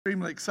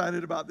Extremely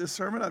excited about this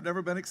sermon. I've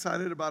never been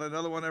excited about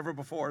another one ever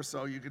before,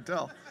 so you can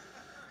tell.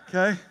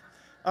 Okay?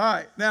 All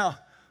right. Now,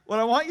 what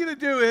I want you to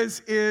do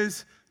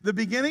is the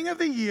beginning of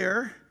the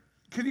year.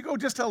 Can you go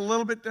just a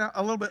little bit down,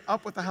 a little bit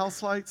up with the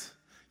house lights?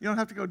 You don't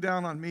have to go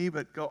down on me,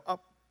 but go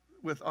up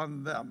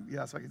on them.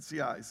 Yeah, so I can see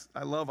eyes.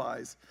 I love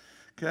eyes.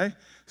 Okay?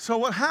 So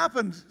what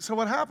happens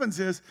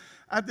is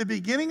at the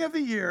beginning of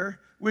the year,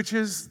 which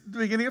is the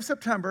beginning of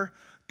September,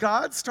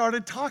 God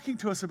started talking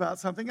to us about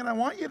something, and I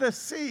want you to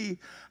see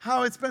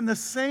how it's been the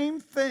same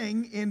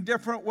thing in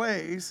different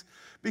ways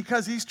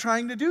because he's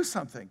trying to do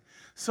something.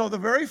 So the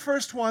very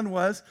first one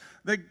was,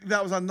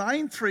 that was on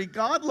 9:3,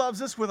 God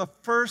loves us with a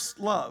first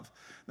love.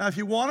 Now, if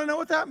you want to know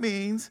what that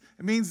means,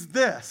 it means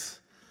this,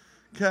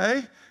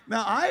 okay?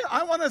 Now,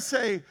 I want to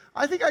say,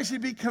 I think I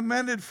should be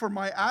commended for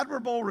my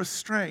admirable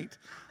restraint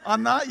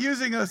on not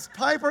using a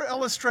Piper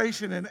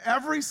illustration in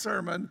every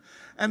sermon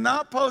and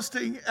not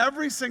posting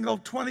every single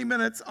 20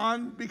 minutes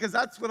on, because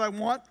that's what I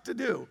want to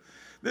do.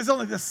 This is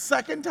only the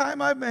second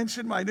time I've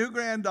mentioned my new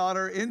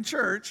granddaughter in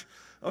church,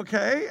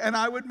 okay? And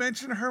I would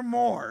mention her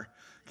more,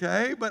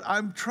 okay? But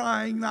I'm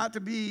trying not to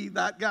be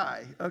that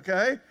guy,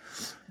 okay?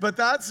 But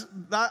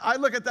I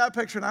look at that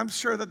picture and I'm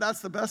sure that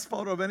that's the best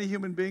photo of any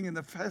human being in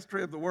the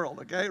history of the world,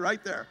 okay?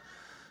 Right there.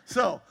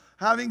 So,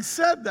 having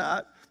said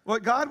that,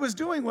 what God was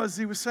doing was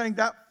he was saying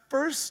that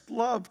first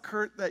love,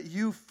 Kurt, that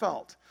you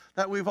felt,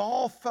 that we've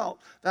all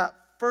felt, that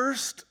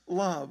first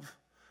love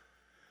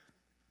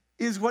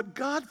is what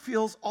God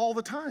feels all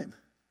the time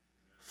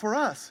for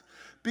us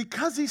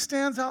because he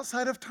stands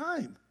outside of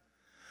time.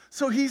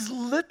 So he's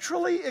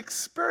literally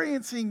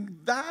experiencing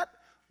that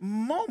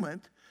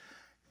moment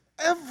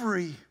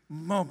every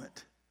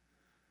moment.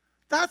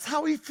 That's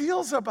how he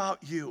feels about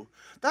you.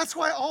 That's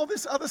why all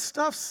this other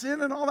stuff,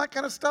 sin and all that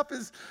kind of stuff,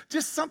 is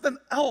just something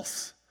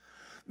else.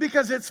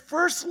 Because it's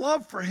first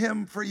love for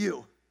him, for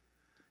you.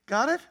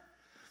 Got it?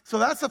 So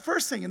that's the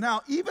first thing. And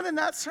now, even in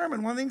that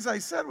sermon, one of the things I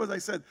said,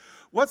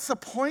 what's the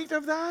point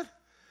of that?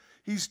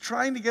 He's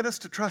trying to get us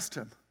to trust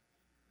him.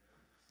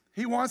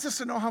 He wants us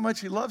to know how much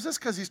he loves us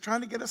because he's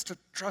trying to get us to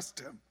trust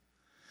him.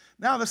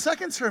 Now, the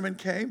second sermon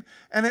came,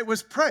 and it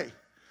was pray.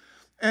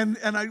 And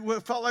I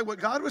felt like what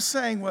God was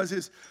saying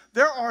is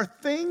there are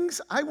things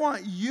I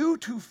want you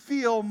to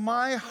feel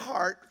my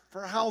heart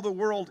for how the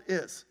world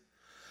is.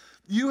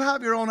 You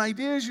have your own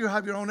ideas, you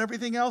have your own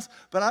everything else,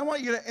 but I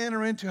want you to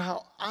enter into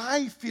how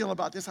I feel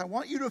about this. I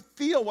want you to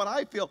feel what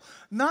I feel,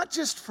 not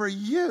just for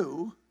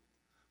you,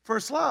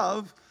 first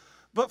love,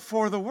 but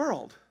for the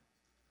world.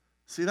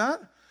 See that?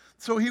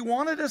 So he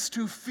wanted us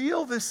to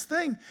feel this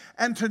thing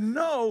and to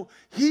know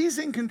he's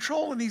in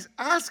control and he's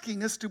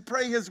asking us to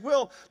pray his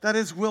will, that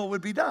his will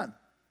would be done.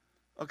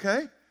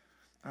 Okay?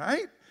 All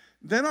right?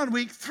 Then on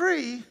week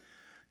 3,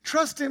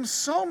 trust him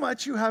so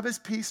much you have his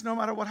peace no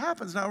matter what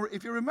happens. Now,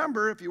 if you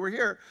remember, if you were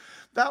here,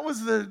 that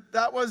was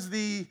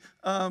the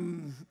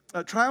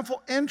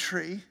triumphal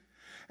entry.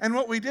 And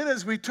what we did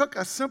is we took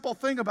a simple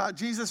thing about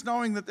Jesus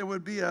knowing that there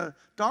would be a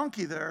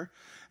donkey there,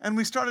 and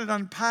we started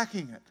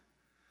unpacking it.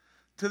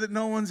 To that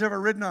no one's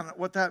ever ridden on it,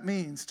 what that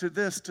means, to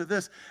this.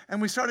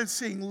 And we started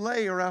seeing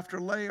layer after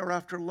layer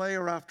after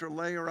layer after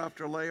layer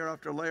after layer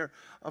after layer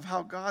of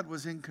how God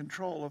was in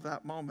control of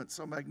that moment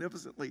so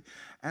magnificently.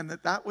 And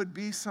that would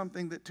be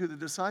something that to the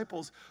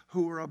disciples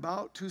who were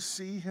about to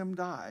see him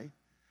die,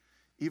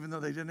 even though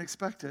they didn't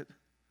expect it,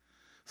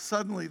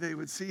 suddenly they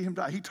would see him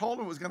die. He told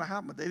them it was going to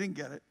happen, but they didn't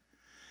get it.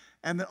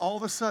 And then all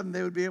of a sudden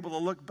they would be able to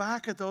look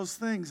back at those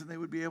things and they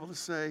would be able to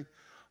say,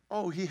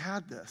 oh, he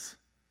had this.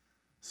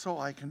 So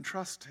I can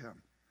trust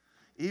him.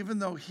 Even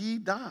though he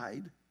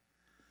died,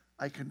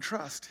 I can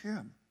trust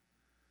him.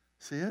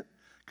 See it?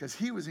 Because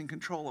he was in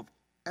control of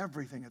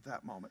everything at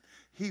that moment.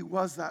 He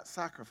was that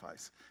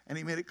sacrifice. And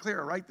he made it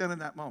clear right then in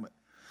that moment.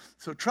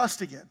 So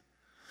trust again.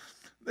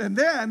 And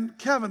then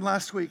Kevin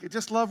last week, I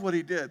just love what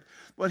he did.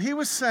 What he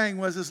was saying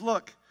was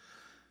look,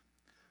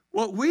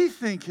 what we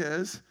think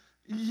is,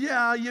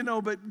 yeah,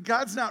 but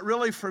God's not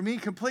really for me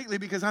completely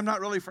because I'm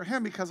not really for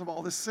him because of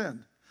all this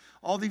sin.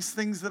 All these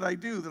things that I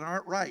do that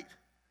aren't right.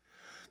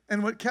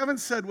 And what Kevin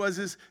said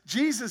is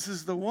Jesus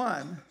is the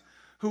one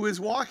who is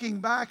walking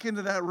back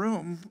into that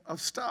room of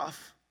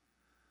stuff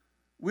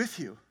with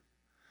you.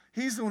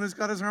 He's the one who's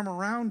got his arm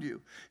around you.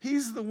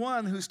 He's the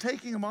one who's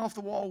taking them off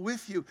the wall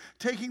with you,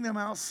 taking them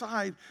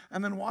outside,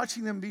 and then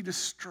watching them be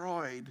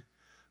destroyed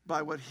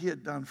by what he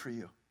had done for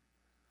you.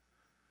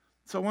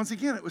 So once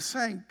again, it was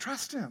saying,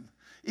 trust him.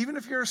 Even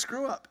if you're a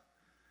screw up,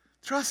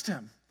 trust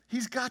him.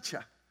 He's got you,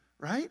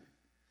 right?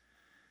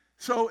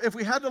 So if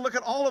we had to look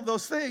at all of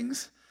those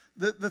things,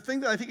 the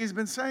thing that I think he's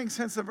been saying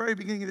since the very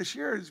beginning of this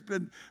year has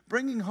been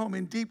bringing home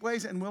in deep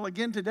ways, and will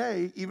again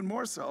today, even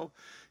more so,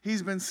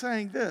 he's been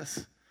saying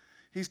this.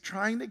 He's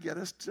trying to get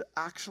us to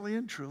actually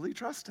and truly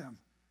trust him.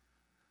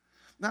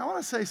 Now, I want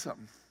to say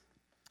something.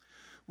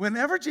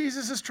 Whenever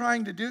Jesus is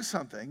trying to do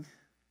something,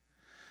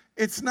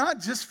 it's not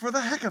just for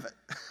the heck of it.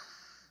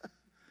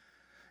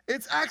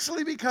 It's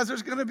actually because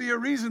there's going to be a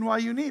reason why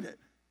you need it.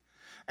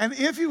 And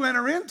if you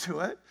enter into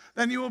it,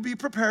 then you will be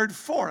prepared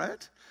for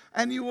it.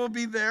 and you will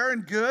be there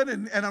and good,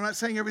 and I'm not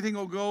saying everything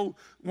will go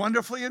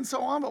wonderfully and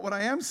so on, but what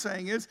I am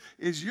saying is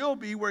you'll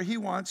be where he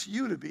wants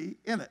you to be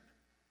in it.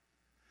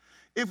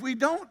 If we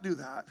don't do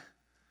that,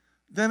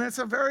 then it's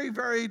a very,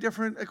 very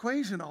different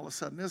equation all of a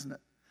sudden, isn't it?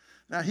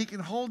 Now, he can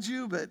hold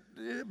you, but,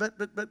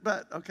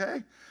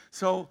 okay?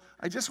 So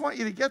I just want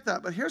you to get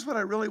that, but here's what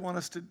I really want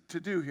us to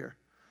do here,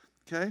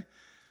 okay?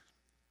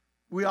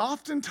 We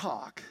often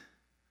talk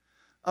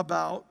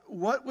about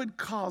what would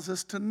cause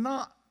us to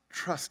not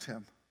trust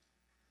him.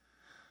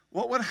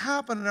 What would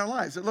happen in our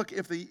lives? Look,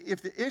 if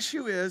the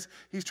issue is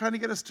he's trying to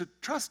get us to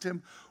trust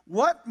him,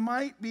 what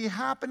might be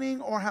happening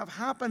or have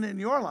happened in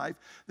your life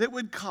that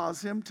would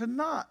cause you to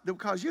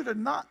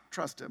not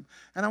trust him?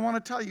 And I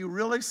want to tell you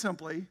really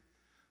simply,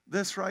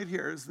 this right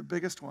here is the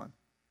biggest one.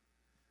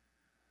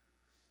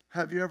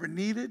 Have you ever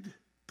needed,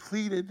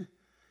 pleaded,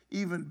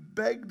 even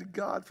begged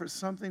God for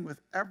something with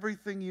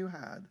everything you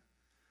had,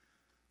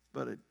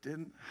 but it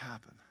didn't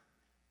happen?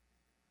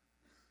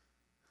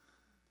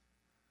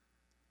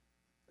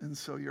 And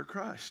so you're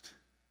crushed.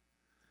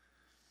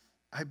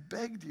 I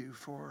begged you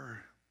for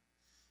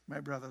my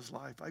brother's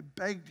life. I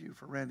begged you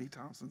for Randy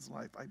Thompson's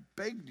life. I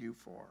begged you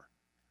for.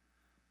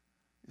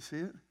 You see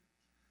it?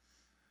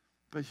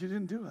 But you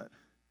didn't do it.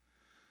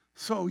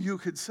 So you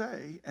could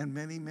say, and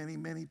many, many,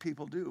 many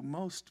people do,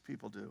 most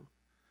people do,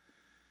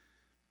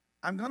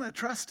 I'm going to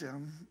trust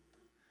him,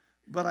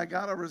 but I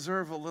got to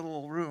reserve a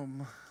little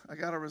room. I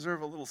got to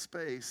reserve a little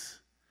space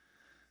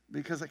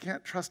because I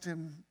can't trust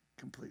him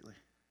completely.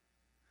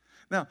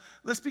 Now,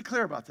 let's be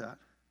clear about that.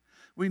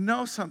 We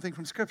know something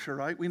from Scripture,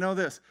 right? We know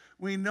this.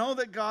 We know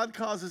that God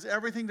causes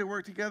everything to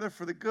work together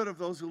for the good of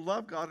those who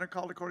love God and are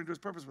called according to his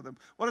purpose with him.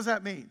 What does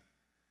that mean?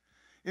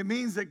 It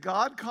means that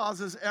God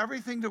causes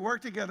everything to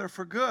work together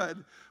for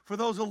good for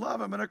those who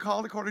love him and are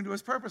called according to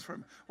his purpose for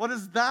him. What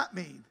does that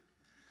mean?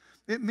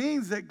 It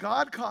means that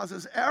God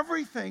causes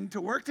everything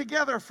to work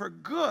together for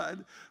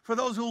good for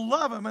those who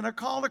love him and are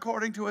called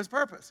according to his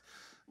purpose.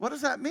 What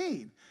does that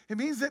mean? It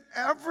means that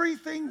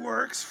everything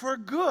works for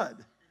good.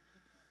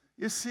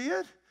 You see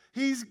it?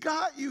 He's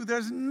got you.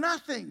 There's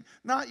nothing,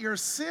 not your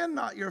sin,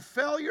 not your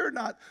failure,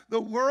 not the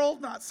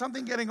world, not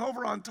something getting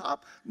over on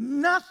top.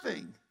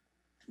 Nothing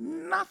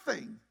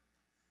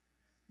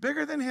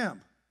bigger than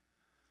him.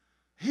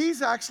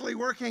 He's actually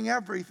working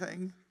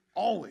everything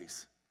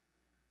always.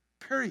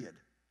 Period.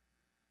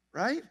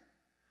 Right?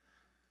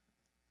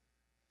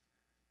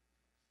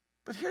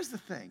 But here's the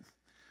thing.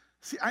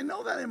 See, I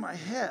know that in my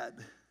head.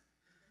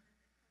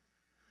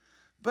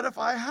 But if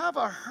I have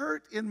a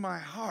hurt in my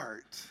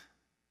heart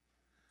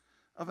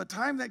of a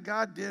time that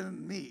God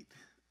didn't meet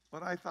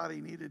what I thought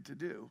he needed to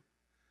do,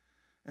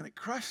 and it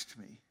crushed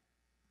me,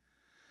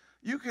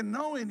 you can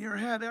know in your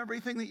head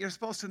everything that you're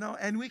supposed to know,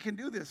 and we can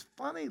do this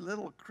funny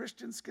little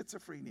Christian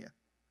schizophrenia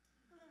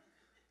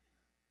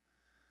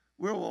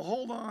where we'll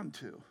hold on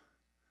to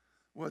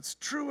what's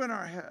true in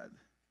our head,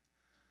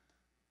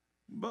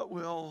 but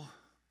we'll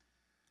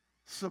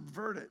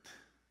subvert it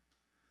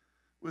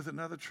with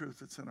another truth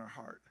that's in our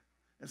heart.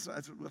 It's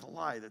with a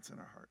lie that's in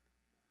our heart.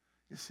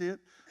 You see it?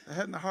 The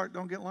head and the heart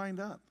don't get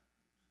lined up.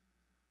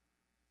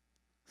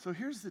 So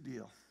here's the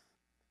deal.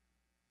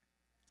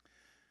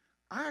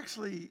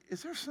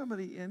 Is there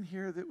somebody in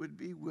here that would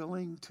be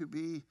willing to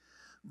be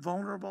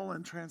vulnerable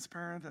and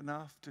transparent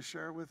enough to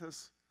share with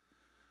us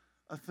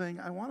a thing?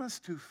 I want us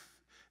to,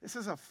 this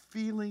is a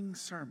feeling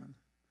sermon.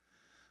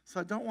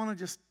 So I don't want to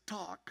just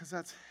talk because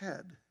that's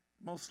head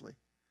mostly.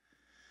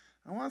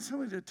 I want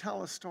somebody to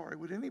tell a story.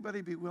 Would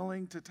anybody be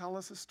willing to tell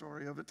us a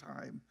story of a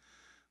time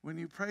when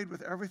you prayed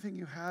with everything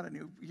you had and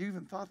you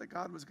even thought that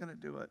God was going to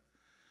do it,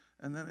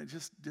 and then it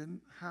just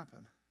didn't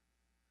happen?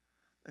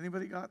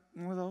 Anybody got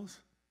one of those?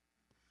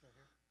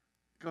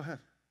 Go ahead.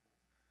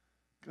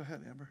 Go ahead,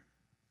 Amber.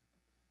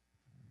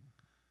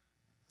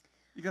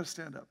 You got to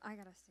stand up. I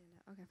got to stand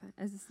up. Okay, fine.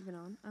 Is this even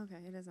on?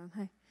 Okay, it is on.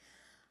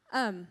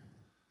 Hi.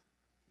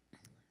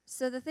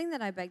 So the thing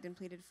that I begged and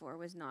pleaded for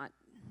was not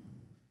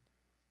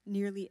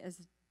nearly as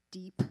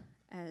deep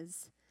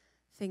as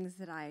things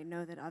that I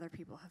know that other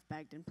people have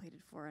begged and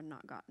pleaded for and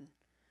not gotten.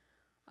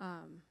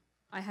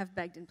 I have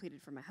begged and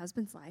pleaded for my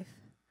husband's life,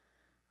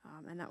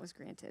 and that was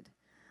granted.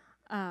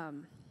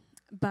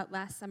 But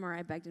last summer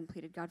I begged and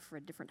pleaded God for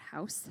a different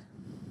house.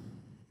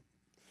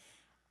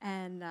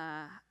 And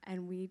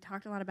we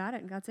talked a lot about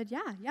it, and God said,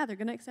 yeah, they're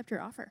going to accept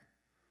your offer.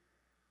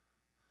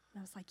 And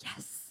I was like,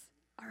 yes,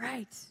 all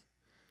right.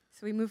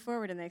 So we moved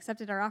forward, and they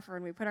accepted our offer,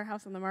 and we put our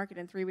house on the market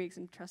in 3 weeks,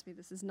 and trust me,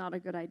 this is not a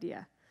good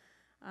idea.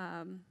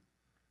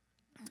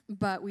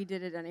 But we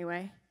did it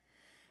anyway.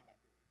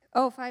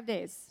 5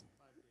 days.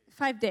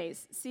 5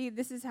 days. See,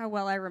 this is how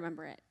well I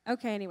remember it.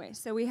 Okay, anyway,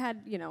 so we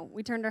had,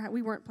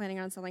 we weren't planning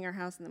on selling our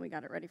house, and then we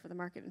got it ready for the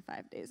market in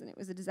 5 days, and it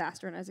was a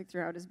disaster, and Isaac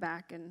threw out his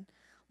back, and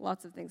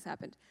lots of things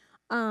happened.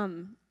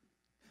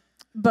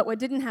 But what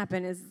didn't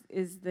happen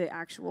is the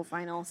actual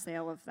final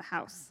sale of the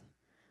house.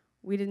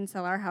 We didn't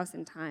sell our house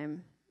in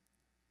time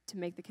to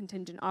make the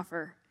contingent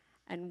offer,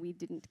 and we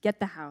didn't get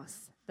the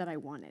house that I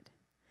wanted.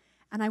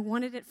 And I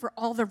wanted it for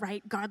all the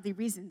right godly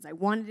reasons. I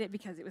wanted it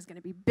because it was going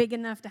to be big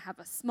enough to have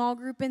a small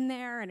group in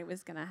there, and it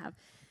was going to have,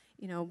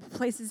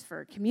 places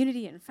for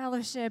community and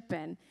fellowship,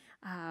 and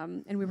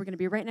we were going to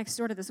be right next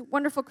door to this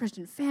wonderful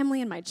Christian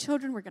family, and my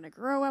children were going to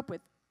grow up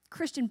with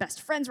Christian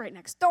best friends right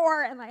next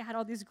door, and I had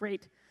all these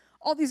great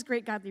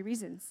godly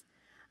reasons.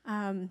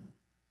 And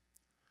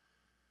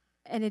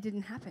it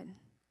didn't happen.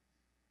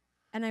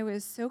 And I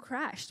was so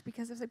crushed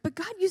because I was like, but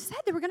God, you said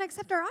they were going to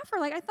accept our offer.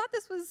 Like, I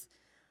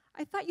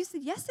thought you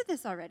said yes to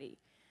this already.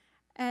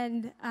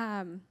 And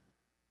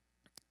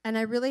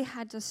I really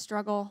had to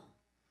struggle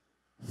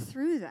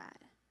through that.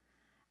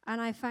 And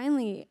I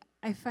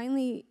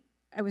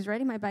was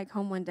riding my bike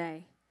home one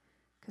day,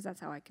 because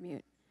that's how I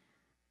commute.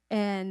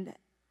 And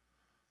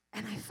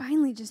I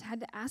finally just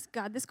had to ask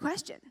God this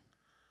question.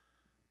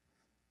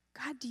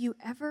 God, do you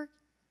ever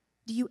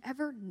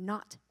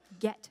not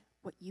get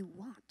what you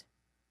want?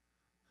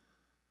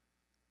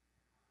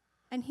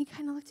 And he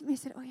kind of looked at me and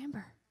said, oh,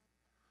 Amber,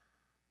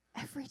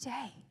 every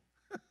day.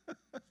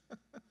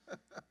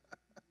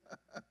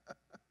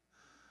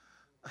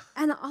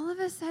 And all of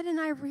a sudden,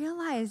 I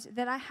realized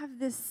that I have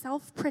this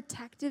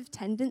self-protective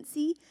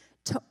tendency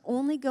to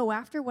only go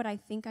after what I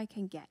think I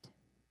can get,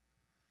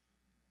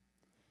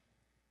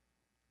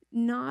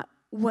 not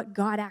what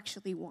God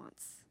actually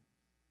wants.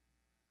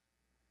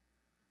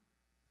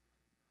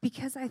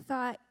 Because I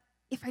thought,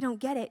 if I don't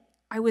get it,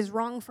 I was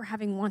wrong for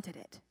having wanted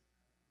it.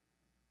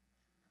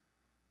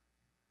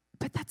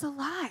 But that's a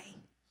lie.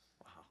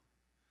 Wow.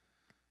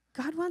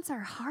 God wants our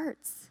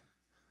hearts.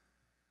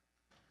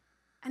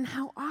 And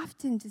how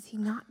often does he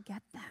not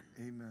get them?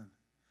 Amen.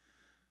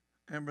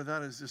 Amber,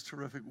 that is just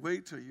terrific.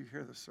 Wait till you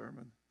hear the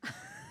sermon.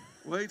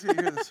 Wait till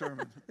you hear the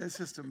sermon. It's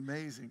just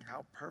amazing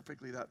how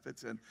perfectly that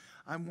fits in.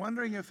 I'm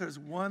wondering if there's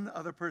one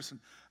other person.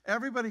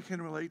 Everybody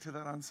can relate to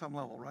that on some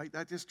level, right?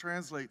 That just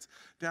translates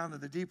down to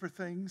the deeper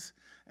things,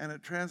 and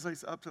it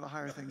translates up to the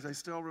higher things. I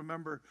still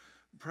remember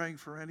praying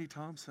for Andy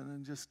Thompson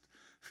and just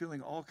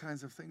feeling all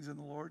kinds of things in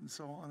the Lord and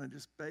so on, and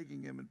just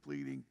begging him and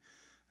pleading.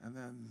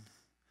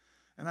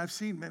 And I've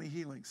seen many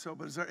healings. So,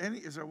 but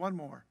is there one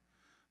more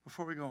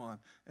before we go on?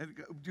 And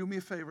do me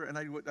a favor, and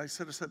I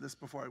should have said this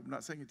before. I'm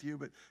not saying it to you,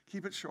 but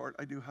keep it short.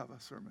 I do have a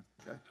sermon,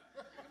 okay?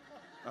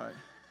 All right,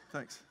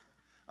 thanks.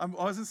 I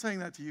wasn't saying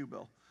that to you,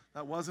 Bill.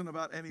 That wasn't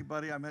about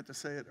anybody. I meant to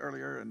say it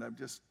earlier, and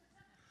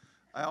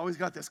I always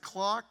got this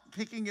clock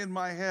ticking in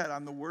my head.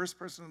 I'm the worst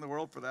person in the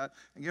world for that.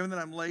 And given that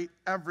I'm late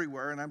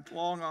everywhere and I'm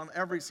long on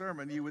every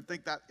sermon, you would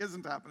think that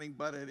isn't happening,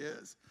 but it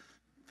is.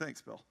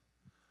 Thanks, Bill.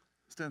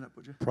 Stand up,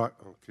 would you?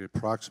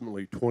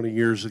 Approximately 20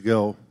 years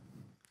ago,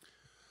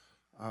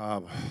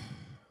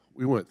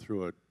 we went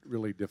through a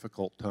really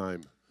difficult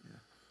time. Yeah.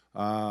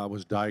 I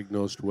was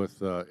diagnosed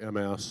with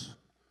MS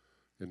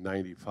in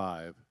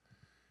 '95,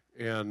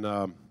 and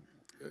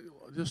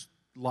just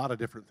a lot of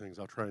different things.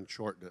 I'll try and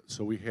shorten it.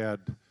 So we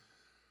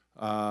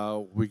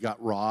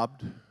got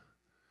robbed,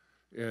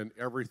 and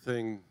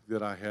everything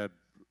that I had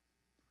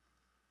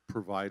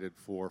provided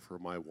for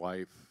my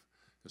wife,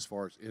 as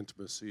far as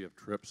intimacy of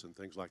trips and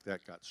things like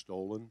that, got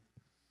stolen.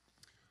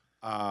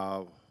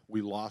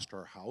 We lost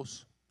our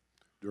house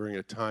during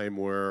a time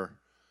where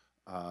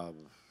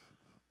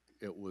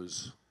it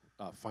was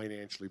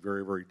financially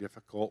very, very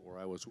difficult, where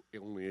I was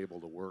only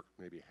able to work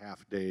maybe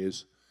half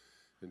days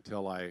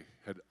until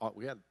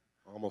we had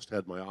almost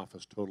had my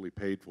office totally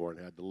paid for and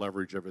had to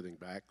leverage everything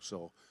back.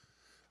 So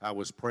I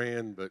was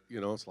praying, but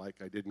it's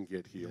like I didn't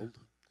get healed.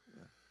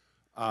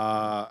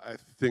 Yeah.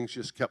 Things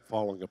just kept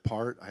falling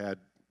apart. I had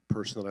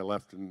person that I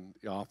left in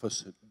the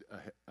office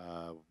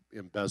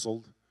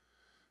embezzled,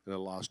 and I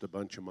lost a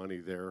bunch of money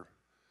there.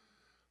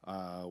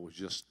 Was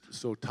just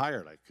so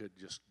tired I could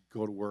just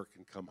go to work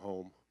and come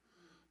home.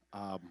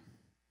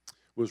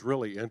 Was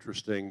really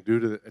interesting.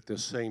 At the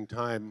same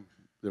time,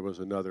 there was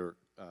another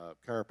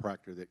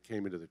chiropractor that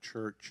came into the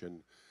church,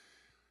 and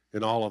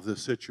in all of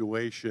this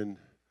situation,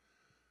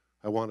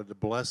 I wanted to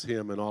bless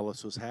him, and all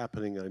this was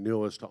happening. I knew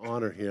it was to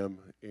honor him,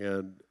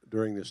 and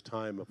during this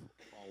time of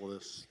all of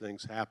this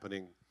things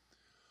happening,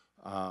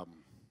 it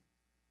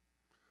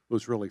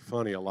was really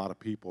funny. A lot of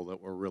people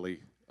that were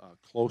really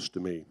close to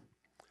me,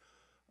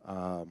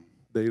 I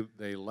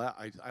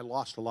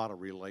lost a lot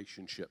of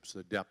relationships,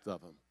 the depth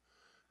of them.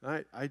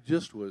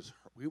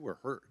 We were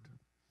hurt,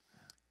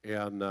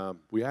 and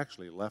we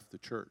actually left the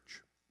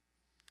church.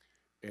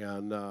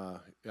 And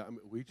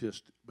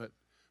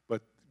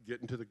but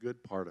getting to the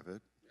good part of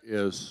it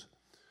is,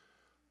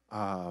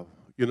 the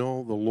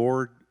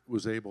Lord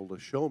was able to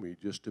show me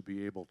just to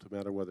be able to, no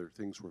matter whether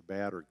things were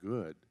bad or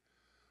good,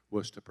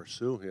 was to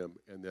pursue him,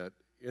 and that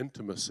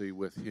intimacy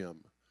with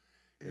him.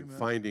 Amen. And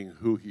finding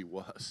who he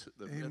was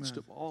in the midst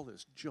of all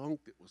this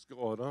junk that was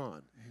going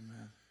on.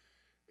 Amen.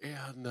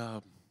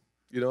 And,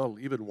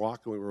 even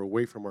walking, we were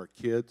away from our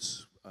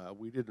kids.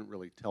 We didn't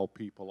really tell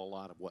people a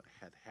lot of what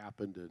had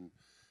happened and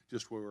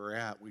just where we were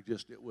at.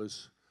 It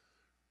was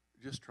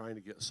just trying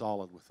to get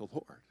solid with the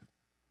Lord.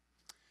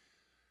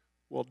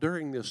 Well,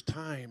 during this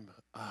time,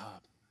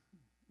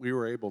 we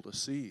were able to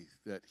see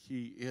that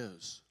he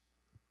is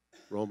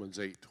Romans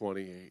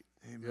 8:28.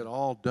 Amen. It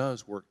all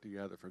does work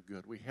together for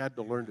good. We had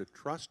to learn to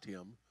trust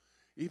him,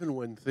 even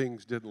when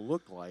things didn't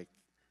look like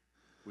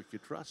we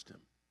could trust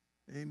him.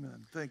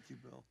 Amen. Thank you,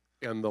 Bill.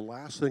 And the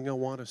last thing I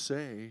want to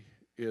say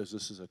is,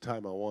 this is a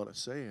time I want to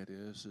say it,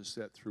 is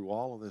that through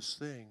all of this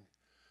thing,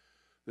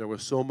 there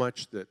was so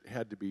much that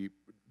had to be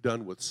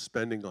done with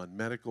spending on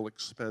medical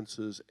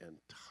expenses and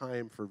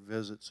time for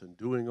visits and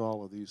doing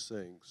all of these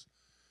things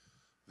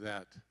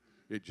that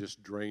it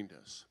just drained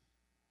us.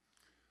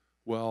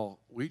 Well,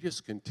 we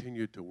just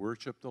continued to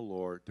worship the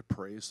Lord, to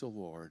praise the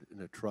Lord, and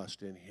to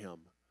trust in him.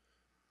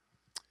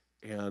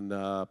 And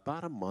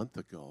about a month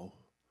ago,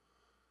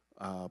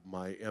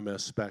 my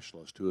MS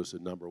specialist, who is the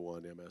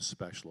 #1 MS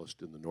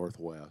specialist in the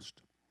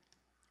Northwest,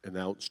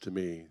 announced to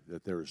me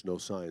that there is no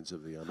signs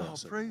of the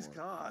MS Oh, praise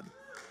anymore. God.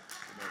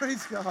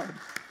 Praise God.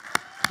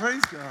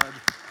 Praise God.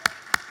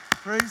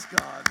 Praise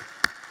God.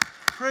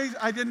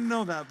 I didn't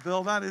know that,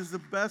 Bill. That is the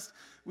best.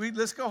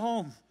 Let's go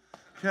home,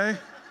 okay?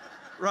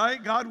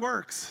 Right? God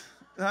works.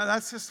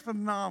 That's just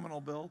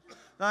phenomenal, Bill.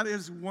 That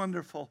is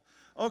wonderful.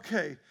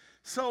 Okay,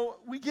 so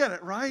we get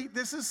it, right?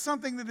 This is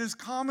something that is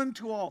common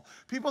to all.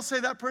 People say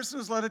that person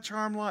has led a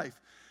charmed life.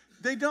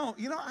 They don't.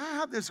 You know, I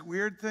have this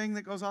weird thing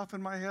that goes off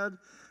in my head.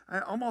 I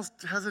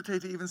almost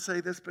hesitate to even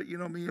say this, but you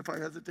know me, if I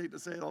hesitate to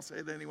say it, I'll say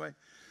it anyway.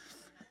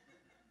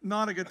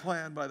 Not a good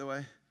plan, by the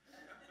way.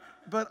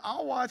 But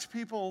I'll watch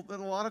people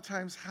that a lot of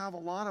times have a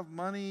lot of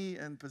money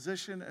and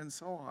position and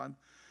so on.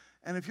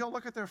 And if you'll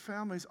look at their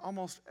families,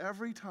 almost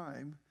every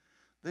time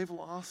they've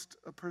lost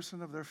a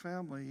person of their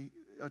family,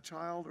 a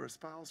child or a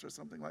spouse or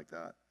something like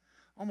that.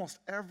 Almost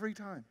every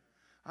time.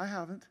 I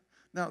haven't.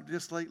 Now,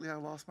 just lately I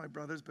lost my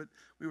brothers, but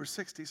we were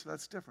 60, so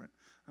that's different.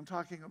 I'm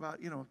talking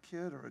about, you know, a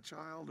kid or a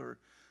child or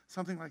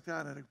something like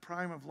that at a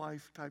prime of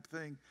life type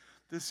thing.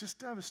 That's just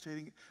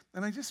devastating.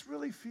 And I just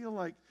really feel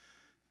like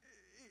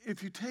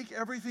if you take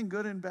everything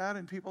good and bad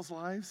in people's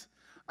lives,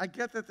 I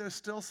get that there's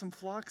still some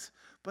flux,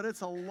 but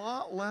it's a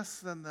lot less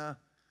than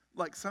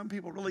like some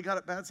people really got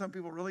it bad, some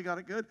people really got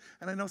it good.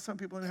 And I know some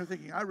people in here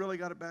thinking, I really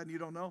got it bad and you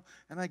don't know.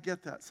 And I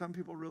get that. Some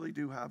people really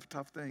do have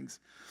tough things.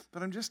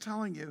 But I'm just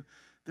telling you,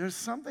 there's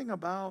something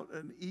about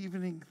an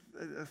evening,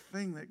 a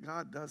thing that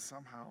God does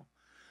somehow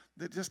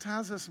that just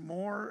has us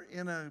more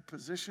in a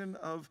position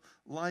of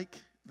like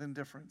than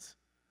difference.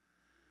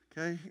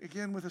 Okay?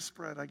 Again, with a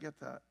spread, I get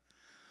that.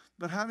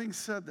 But having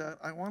said that,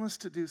 I want us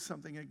to do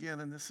something again,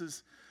 and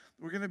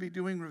we're going to be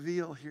doing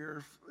Reveal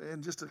here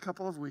in just a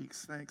couple of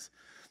weeks. Thanks.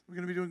 We're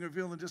going to be doing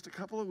Reveal in just a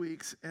couple of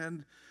weeks,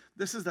 and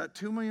this is that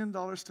 $2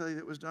 million study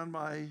that was done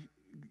by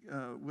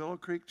Willow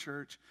Creek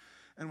Church,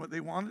 and what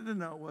they wanted to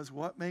know was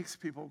what makes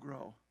people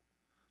grow.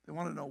 They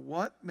wanted to know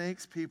what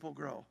makes people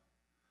grow.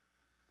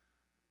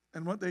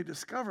 And what they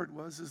discovered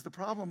is the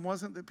problem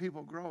wasn't that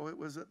people grow, it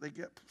was that they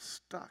get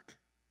stuck.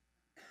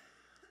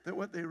 That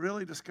what they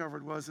really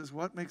discovered is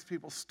what makes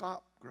people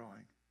stop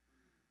growing.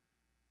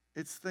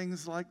 It's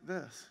things like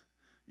this.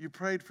 You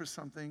prayed for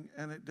something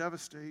and it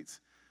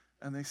devastates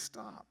and they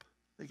stop.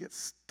 They get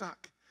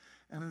stuck.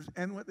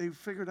 And what they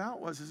figured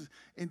out is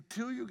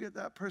until you get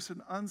that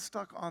person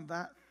unstuck on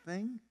that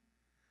thing,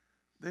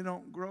 they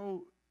don't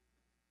grow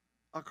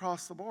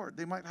across the board.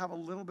 They might have a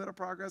little bit of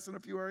progress in a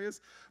few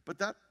areas, but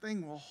that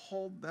thing will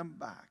hold them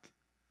back.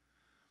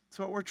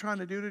 So what we're trying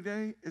to do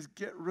today is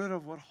get rid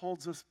of what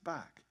holds us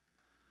back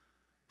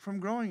from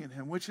growing in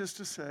him, which is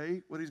to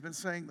say what he's been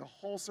saying the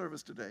whole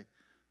service today,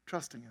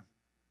 trusting him.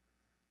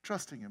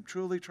 Trusting him,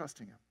 truly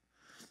trusting him.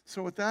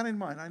 So with that in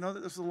mind, I know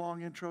that this is a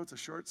long intro, it's a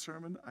short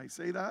sermon. I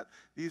say that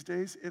these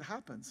days, it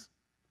happens,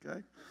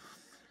 okay?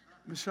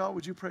 Michelle,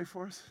 would you pray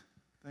for us?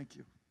 Thank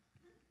you.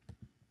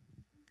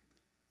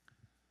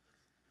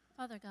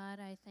 Father God,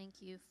 I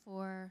thank you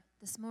for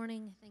this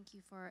morning. Thank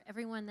you for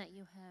everyone that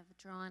you have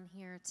drawn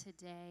here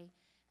today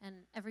and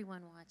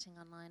everyone watching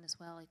online as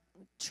well. I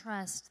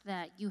trust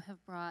that you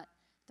have brought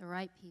the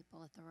right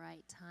people at the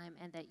right time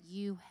and that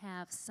you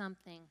have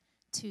something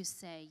to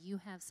say.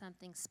 You have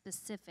something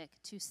specific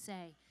to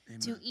say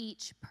to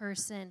each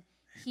person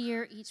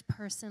here, each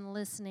person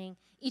listening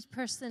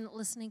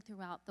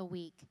throughout the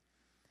week.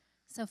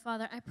 So,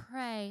 Father, I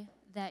pray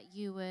that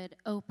you would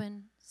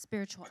open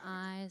spiritual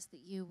eyes,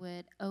 that you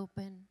would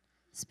open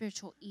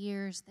spiritual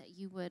ears, that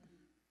you would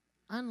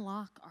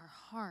unlock our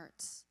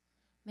hearts,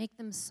 make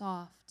them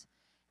soft.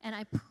 And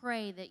I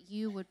pray that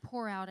you would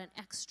pour out an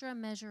extra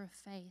measure of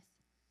faith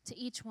to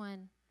each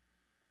one,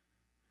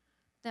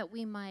 that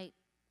we might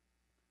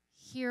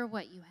hear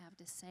what you have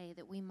to say,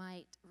 that we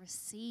might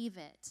receive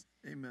it,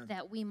 Amen.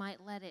 that we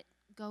might let it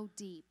go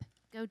deep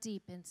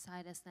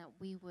inside us, that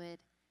we would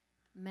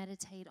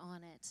meditate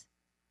on it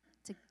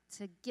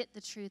to get the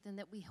truth, and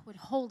that we would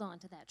hold on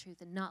to that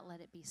truth and not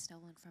let it be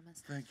stolen from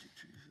us. Thank you,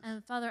 Jesus.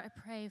 And Father, I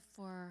pray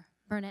for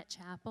Burnett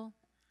Chapel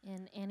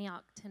in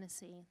Antioch,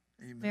 Tennessee.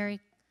 Amen. Very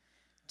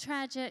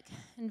tragic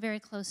and very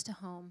close to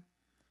home.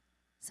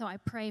 So I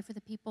pray for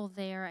the people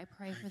there. I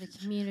pray for the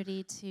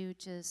community to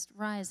just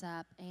rise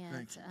up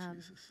and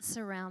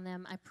surround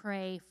them. I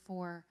pray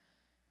for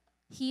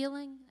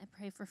healing. I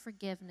pray for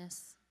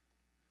forgiveness.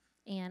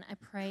 And I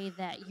pray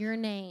that your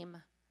name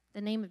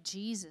the name of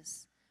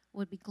Jesus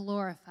would be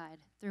glorified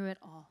through it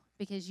all,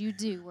 because you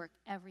do work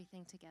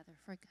everything together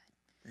for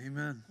good.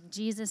 Amen. In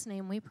Jesus'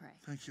 name we pray.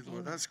 Thank you, Lord.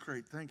 Amen. That's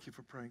great. Thank you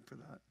for praying for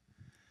that.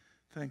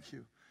 Thank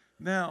you.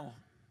 Now,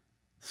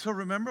 so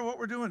remember what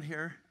we're doing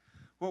here.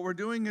 What we're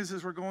doing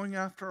is we're going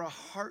after a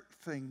heart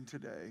thing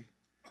today,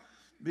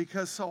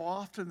 because so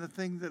often the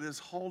thing that is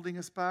holding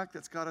us back,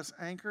 that's got us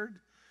anchored,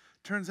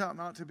 turns out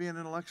not to be an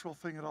intellectual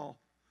thing at all.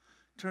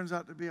 Turns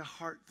out to be a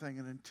heart thing.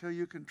 And until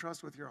you can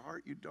trust with your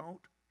heart, you don't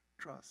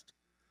trust.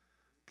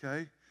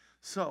 Okay?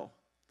 So,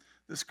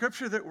 the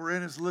scripture that we're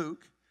in is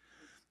Luke.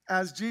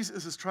 As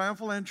Jesus'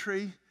 triumphal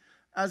entry,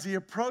 as he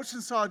approached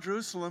and saw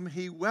Jerusalem,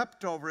 he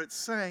wept over it,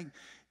 saying,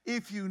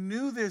 if you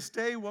knew this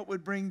day what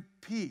would bring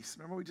peace.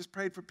 Remember, we just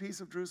prayed for peace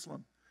of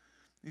Jerusalem.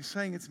 He's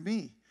saying, it's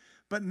me.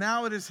 But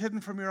now it is hidden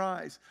from your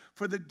eyes.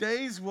 For the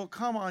days will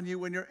come on you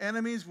when your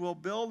enemies will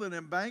build an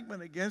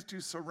embankment against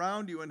you,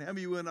 surround you, and hem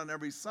you in on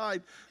every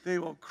side. They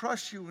will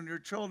crush you and your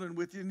children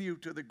within you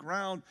to the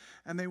ground,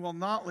 and they will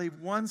not leave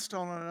one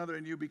stone on another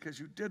in you,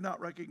 because you did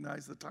not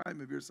recognize the time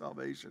of your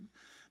salvation.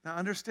 Now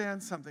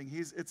understand something.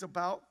 It's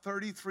about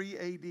 33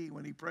 AD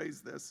when he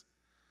prays this.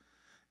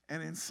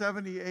 And in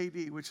 70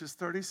 AD, which is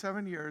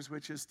 37 years,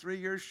 which is 3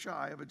 years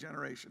shy of a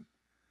generation.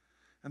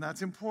 And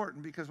that's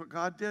important, because what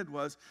God did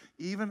was,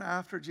 even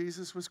after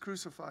Jesus was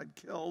crucified,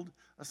 killed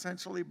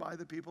essentially by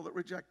the people that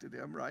rejected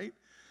him, right?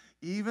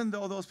 Even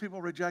though those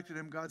people rejected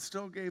him, God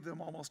still gave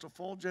them almost a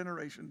full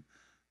generation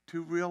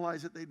to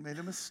realize that they'd made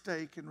a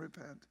mistake and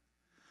repent.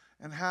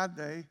 And had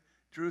they,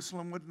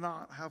 Jerusalem would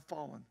not have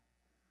fallen.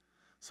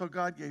 So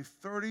God gave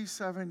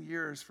 37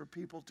 years for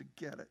people to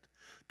get it,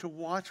 to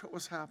watch what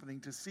was happening,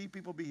 to see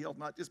people be healed,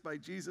 not just by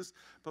Jesus,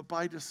 but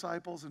by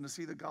disciples, and to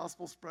see the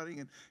gospel spreading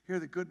and hear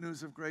the good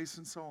news of grace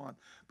and so on.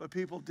 But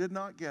people did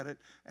not get it.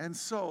 And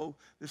so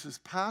this is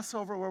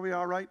Passover, where we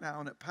are right now.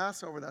 And at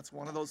Passover, that's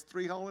one of those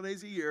 3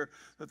 holidays a year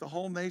that the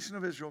whole nation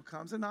of Israel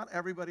comes. And not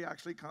everybody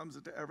actually comes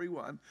to every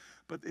one,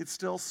 but it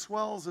still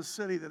swells a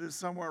city that is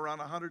somewhere around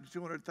 100 to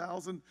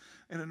 200,000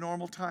 in a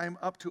normal time,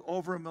 up to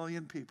over 1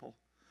 million people.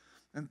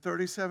 And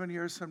 37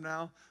 years from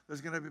now,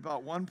 there's going to be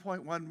about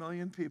 1.1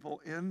 million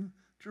people in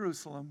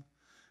Jerusalem.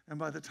 And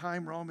by the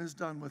time Rome is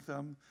done with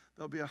them,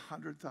 there'll be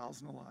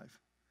 100,000 alive.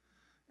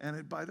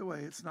 And by the way,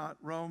 it's not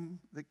Rome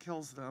that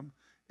kills them.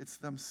 It's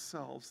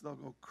themselves. They'll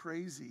go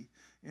crazy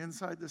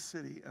inside the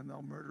city, and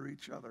they'll murder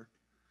each other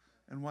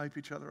and wipe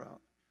each other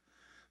out.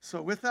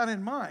 So with that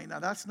in mind, now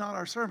that's not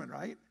our sermon,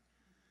 right?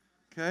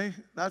 Okay?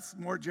 That's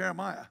more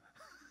Jeremiah.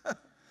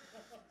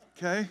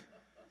 Okay?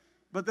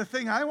 But the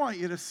thing I want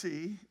you to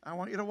see, I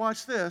want you to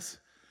watch this.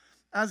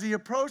 As he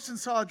approached and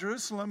saw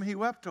Jerusalem, he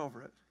wept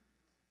over it.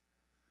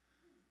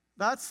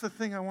 That's the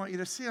thing I want you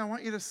to see. I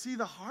want you to see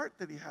the heart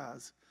that he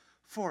has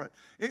for it.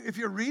 If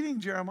you're reading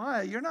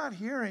Jeremiah, you're not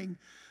hearing,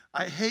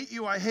 I hate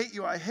you, I hate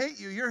you, I hate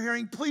you. You're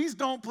hearing, please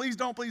don't, please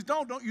don't, please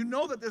don't. Don't you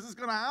know that this is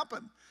going to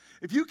happen?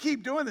 If you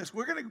keep doing this,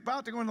 we're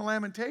about to go into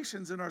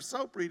Lamentations in our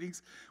soap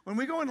readings. When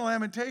we go into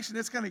Lamentation,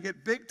 it's going to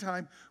get big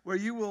time, where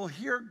you will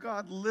hear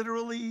God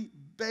literally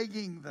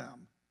begging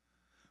them,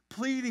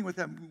 pleading with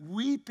them,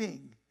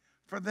 weeping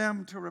for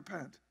them to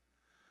repent.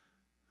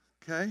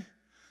 Okay?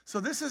 So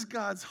this is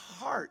God's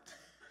heart.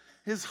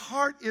 His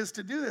heart is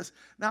to do this.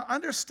 Now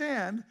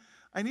understand,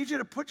 I need you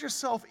to put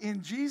yourself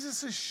in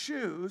Jesus'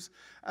 shoes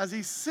as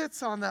he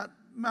sits on that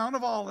Mount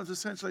of Olives,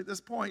 essentially at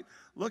this point,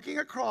 looking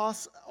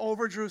across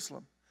over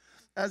Jerusalem.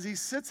 As he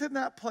sits in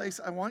that place,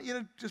 I want you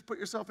to just put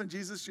yourself in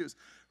Jesus' shoes.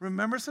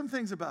 Remember some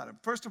things about him.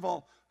 First of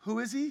all, who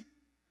is he?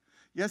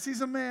 Yes,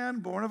 he's a man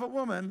born of a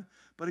woman,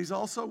 but he's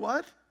also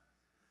what?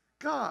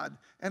 God.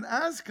 And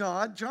as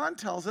God, John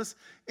tells us,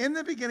 in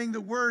the beginning,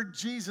 the word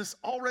Jesus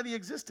already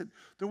existed.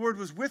 The word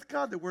was with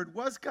God. The word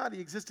was God.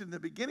 He existed in the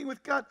beginning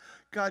with God.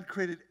 God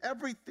created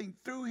everything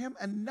through him,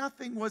 and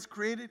nothing was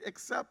created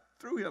except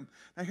through him.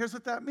 Now here's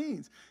what that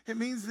means. It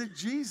means that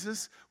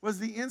Jesus was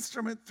the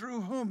instrument through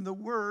whom, the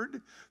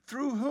word,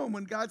 through whom,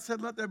 when God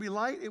said, let there be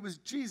light, it was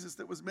Jesus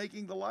that was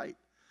making the light.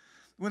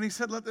 When he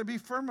said, let there be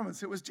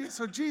firmaments, it was Jesus.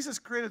 So Jesus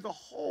created the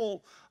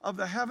whole of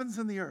the heavens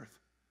and the earth,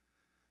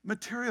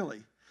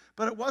 materially.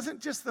 But it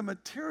wasn't just the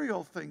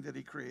material thing that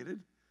he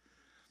created.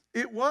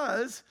 It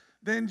was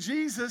then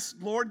Jesus,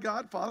 Lord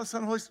God, Father,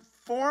 Son, and Holy Spirit,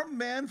 formed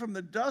man from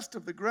the dust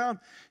of the ground.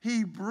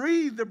 He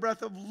breathed the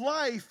breath of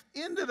life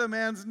into the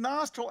man's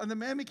nostril, and the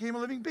man became a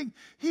living being.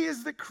 He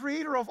is the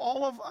creator of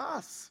all of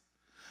us.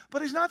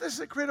 But he's not just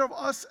the creator of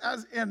us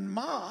as en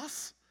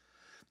masse.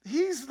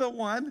 He's the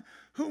one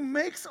who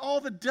makes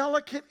all the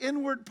delicate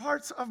inward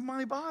parts of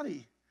my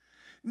body,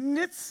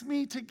 knits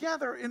me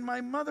together in my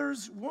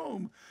mother's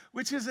womb,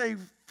 which is a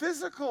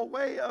physical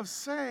way of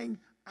saying,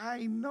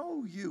 I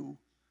know you.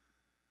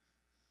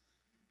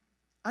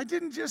 I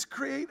didn't just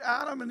create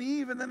Adam and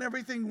Eve and then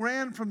everything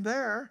ran from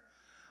there.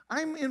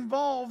 I'm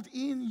involved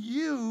in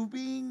you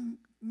being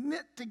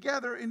knit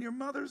together in your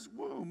mother's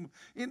womb,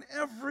 in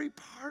every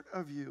part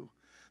of you.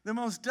 The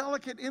most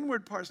delicate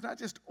inward parts, not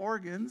just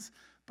organs,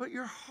 but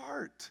your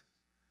heart.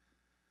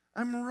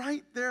 I'm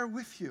right there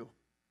with you.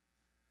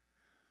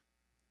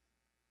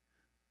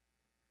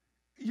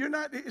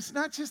 it's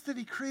not just that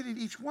he created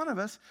each one of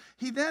us.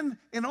 He then,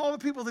 in all the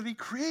people that he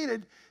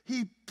created,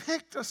 he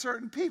picked a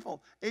certain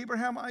people.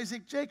 Abraham,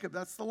 Isaac, Jacob.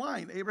 That's the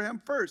line.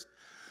 Abraham first.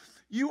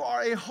 You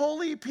are a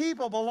holy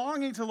people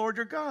belonging to Lord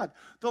your God.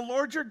 The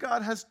Lord your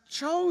God has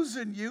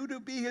chosen you to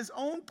be his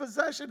own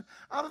possession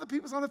out of the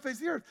peoples on the face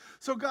of the earth.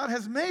 So God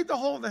has made the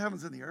whole of the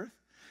heavens and the earth.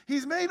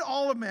 He's made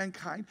all of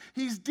mankind.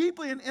 He's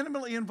deeply and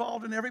intimately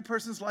involved in every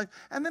person's life.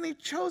 And then he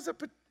chose a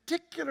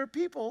particular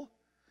people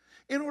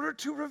in order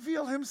to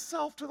reveal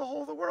himself to the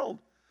whole of the world.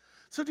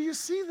 So do you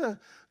see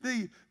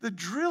the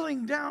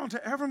drilling down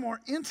to ever more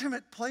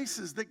intimate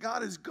places that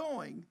God is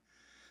going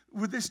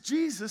with this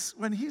Jesus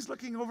when he's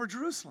looking over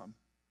Jerusalem?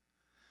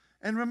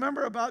 And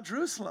remember about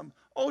Jerusalem.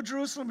 Oh,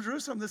 Jerusalem,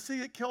 Jerusalem, the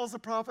city that kills the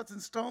prophets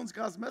and stones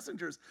God's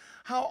messengers.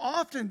 How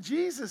often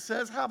Jesus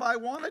says, have I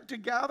wanted to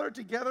gather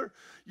together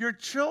your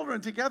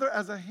children together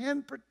as a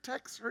hen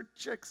protects her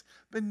chicks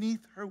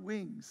beneath her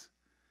wings.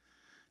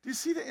 Do you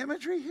see the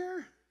imagery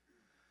here?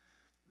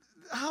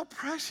 How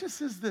precious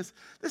is this?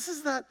 This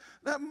is that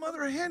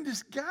mother hen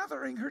just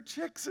gathering her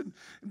chicks and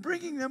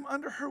bringing them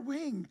under her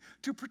wing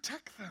to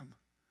protect them.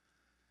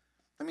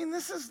 I mean,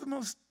 this is the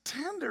most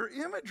tender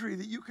imagery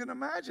that you can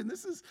imagine.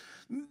 This is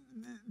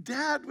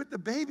dad with the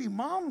baby,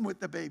 mom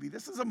with the baby.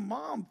 This is a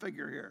mom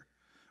figure here,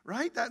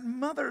 right? That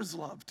mother's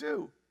love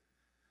too.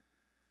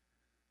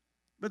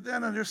 But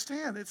then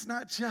understand, it's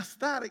not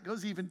just that. It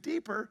goes even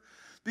deeper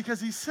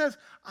because he says,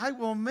 I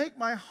will make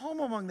my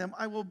home among them.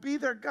 I will be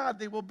their God.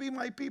 They will be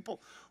my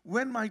people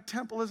when my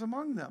temple is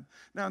among them.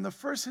 Now, in the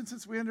first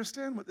instance, we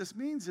understand what this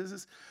means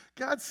is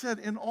God said,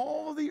 in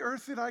all the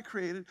earth that I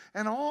created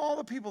and all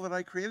the people that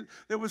I created,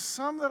 there was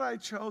some that I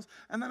chose,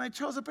 and then I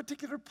chose a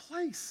particular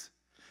place,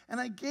 and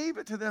I gave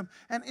it to them.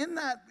 And in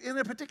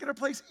a particular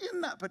place,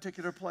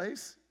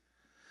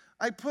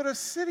 I put a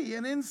city,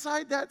 and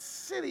inside that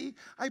city,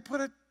 I put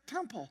a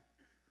temple.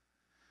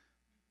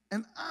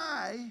 And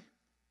I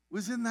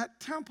was in that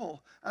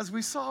temple, as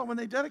we saw when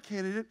they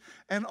dedicated it,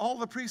 and all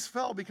the priests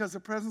fell because the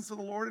presence of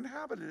the Lord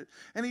inhabited it.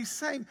 And he's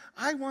saying,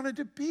 I wanted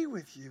to be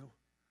with you.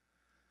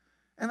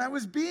 And I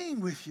was being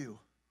with you.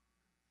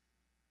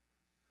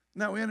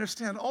 Now we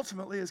understand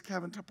ultimately, as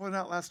Kevin pointed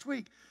out last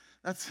week,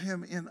 that's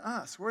him in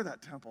us. We're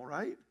that temple,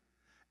 right?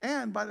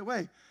 And by the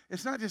way,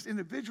 it's not just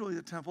individually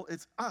the temple,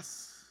 it's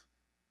us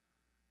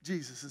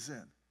Jesus is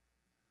in.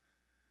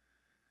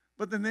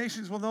 But the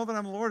nations will know that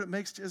I'm Lord. It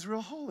makes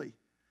Israel holy.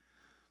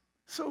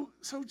 So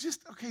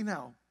just, okay,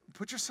 now,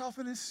 put yourself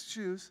in his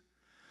shoes.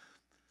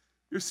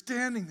 You're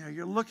standing there.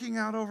 You're looking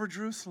out over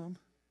Jerusalem.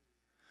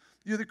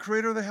 You're the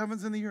creator of the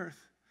heavens and the earth.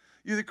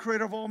 You're the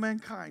creator of all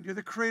mankind. You're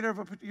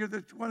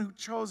the one who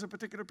chose a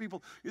particular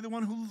people. You're the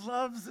one who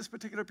loves this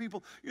particular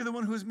people. You're the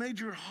one who has made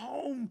your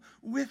home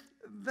with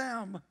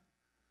them.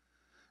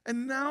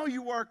 And now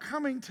you are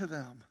coming to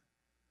them.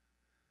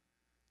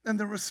 And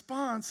the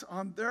response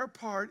on their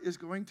part is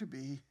going to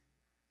be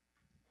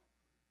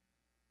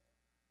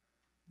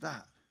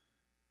that.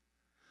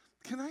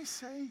 Can I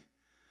say,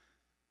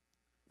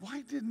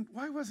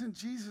 why wasn't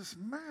Jesus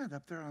mad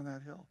up there on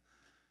that hill?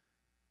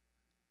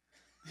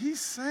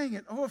 He's saying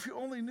it, oh, if you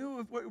only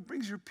knew what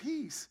brings your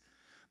peace.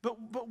 But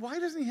why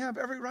doesn't he have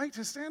every right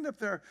to stand up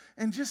there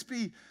and just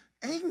be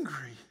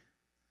angry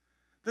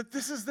that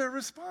this is their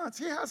response?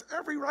 He has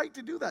every right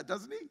to do that,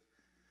 doesn't he?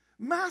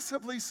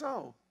 Massively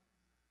so.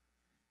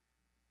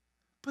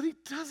 But he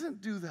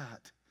doesn't do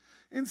that.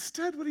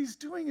 Instead, what he's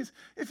doing is,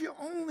 if you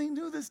only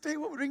knew this day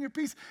what would bring your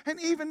peace, and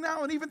even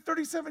now, and even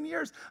 37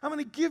 years, I'm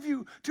going to give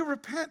you to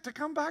repent, to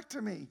come back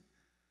to me.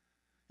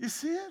 You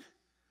see it?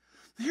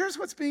 Here's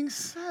what's being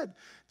said.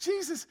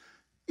 Jesus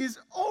is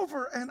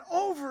over and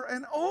over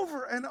and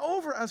over and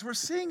over, as we're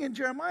seeing in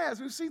Jeremiah, as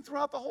we've seen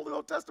throughout the Holy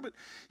Old Testament.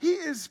 He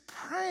is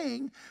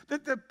praying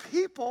that the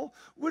people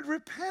would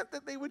repent,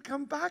 that they would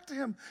come back to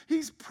him.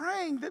 He's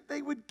praying that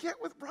they would get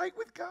right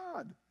with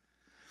God.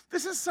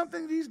 This is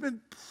something that he's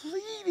been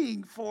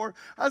pleading for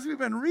as we've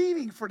been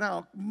reading for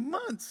now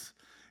months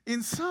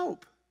in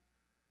soap.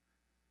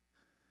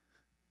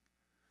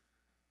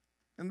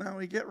 And now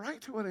we get right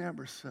to what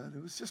Amber said.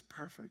 It was just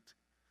perfect.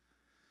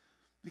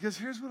 Because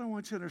here's what I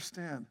want you to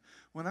understand.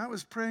 When I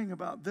was praying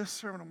about this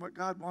sermon and what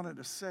God wanted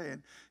to say,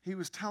 and he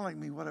was telling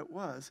me what it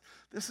was,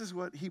 this is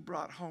what he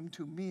brought home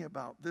to me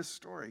about this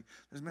story.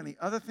 There's many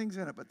other things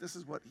in it, but this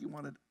is what he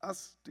wanted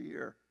us to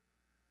hear.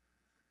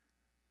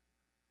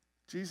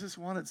 Jesus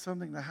wanted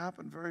something to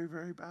happen very,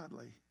 very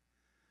badly,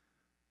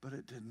 but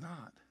it did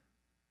not.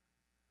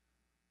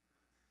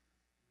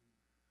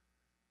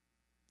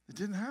 It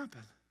didn't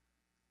happen.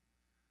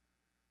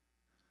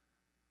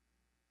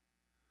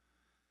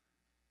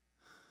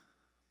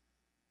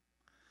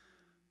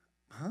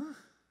 Huh?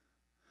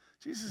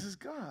 Jesus is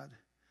God.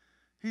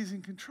 He's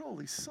in control.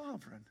 He's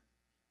sovereign.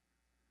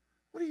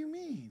 What do you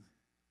mean?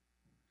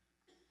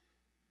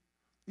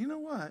 You know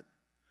what?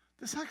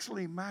 This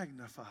actually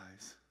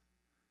magnifies.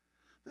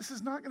 This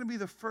is not going to be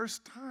the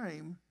first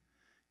time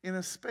in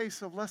a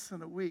space of less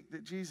than a week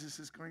that Jesus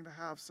is going to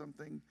have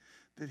something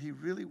that he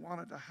really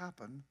wanted to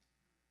happen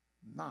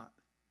not.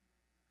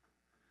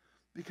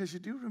 Because you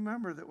do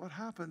remember that what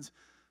happens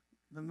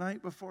the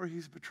night before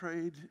he's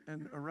betrayed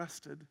and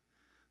arrested,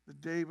 the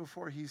day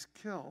before he's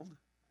killed,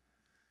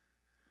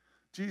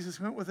 Jesus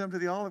went with them to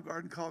the olive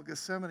garden called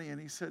Gethsemane, and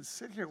he said,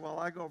 sit here while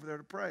I go over there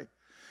to pray.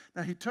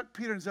 Now, he took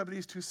Peter and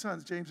Zebedee's two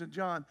sons, James and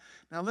John.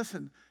 Now,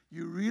 listen,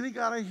 you really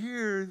got to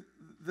hear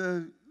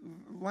the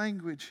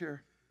language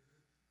here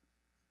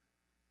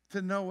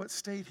to know what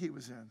state he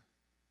was in.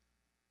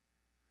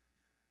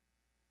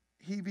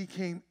 He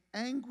became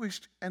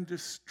anguished and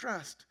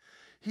distressed.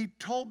 He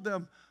told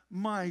them,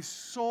 my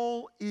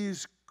soul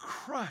is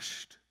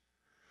crushed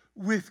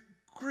with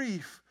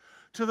grief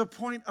to the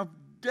point of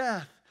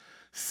death.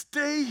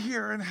 Stay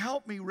here and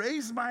help me.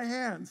 Raise my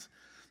hands.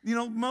 You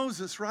know,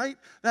 Moses, right?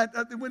 That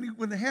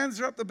when the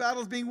hands are up, the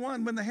battle's being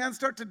won. When the hands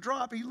start to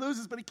drop, he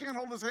loses, but he can't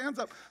hold his hands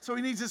up. So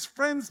he needs his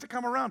friends to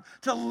come around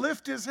to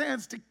lift his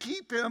hands to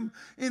keep him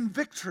in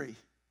victory.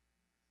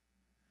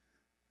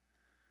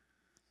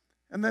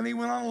 And then he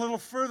went on a little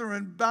further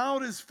and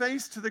bowed his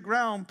face to the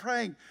ground,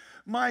 praying,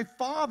 my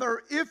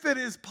Father, if it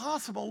is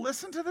possible,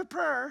 listen to the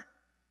prayer,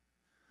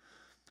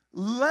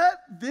 let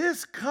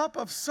this cup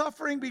of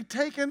suffering be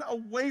taken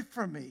away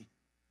from me.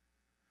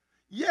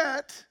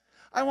 Yet,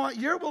 I want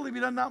your will to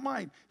be done, not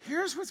mine.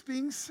 Here's what's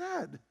being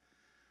said.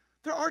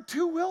 There are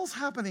two wills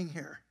happening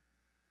here.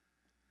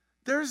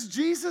 There's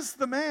Jesus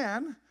the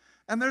man,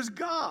 and there's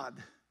God.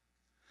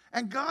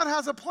 And God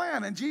has a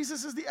plan, and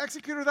Jesus is the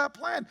executor of that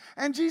plan.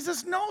 And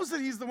Jesus knows that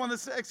he's the one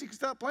that executes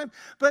that plan.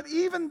 But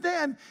even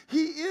then,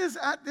 he is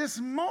at this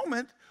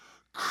moment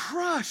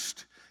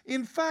crushed.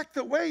 In fact,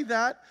 the way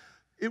that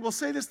it will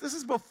say this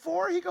is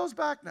before he goes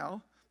back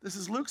now. This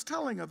is Luke's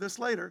telling of this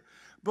later.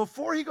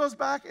 Before he goes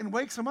back and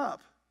wakes them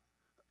up,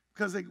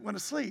 because they went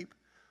to sleep,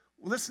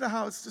 listen to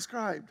how it's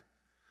described.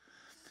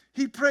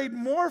 He prayed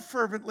more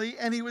fervently,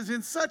 and he was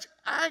in such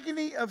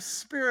agony of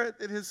spirit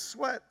that his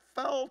sweat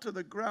fell to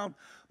the ground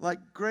like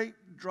great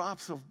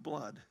drops of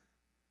blood.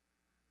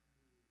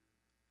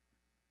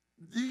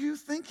 Do you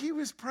think he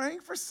was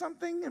praying for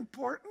something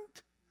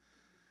important?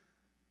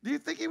 Do you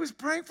think he was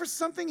praying for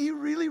something he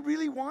really,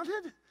 really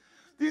wanted?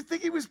 Do you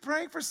think he was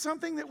praying for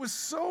something that was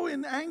so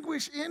in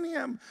anguish in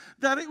him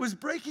that it was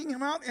breaking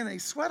him out in a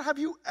sweat? Have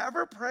you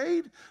ever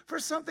prayed for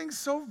something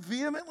so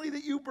vehemently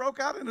that you broke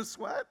out in a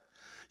sweat?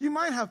 You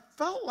might have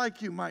felt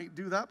like you might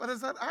do that, but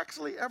has that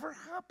actually ever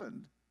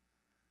happened?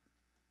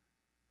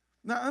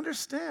 Now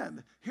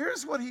understand,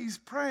 here's what he's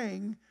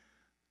praying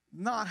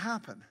not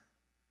happen.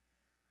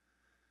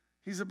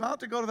 He's about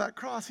to go to that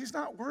cross. He's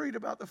not worried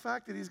about the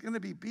fact that he's going to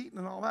be beaten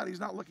and all that. He's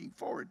not looking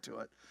forward to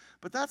it.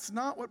 But that's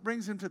not what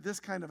brings him to this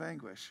kind of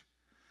anguish.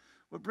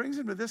 What brings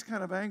him to this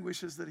kind of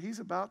anguish is that he's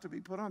about to be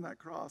put on that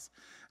cross,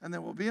 and there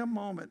will be a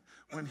moment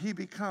when he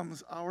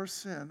becomes our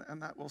sin,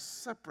 and that will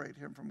separate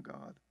him from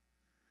God.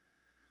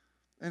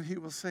 And he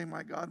will say,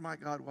 my God,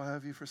 why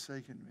have you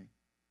forsaken me?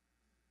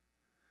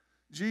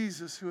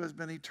 Jesus, who has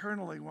been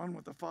eternally one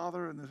with the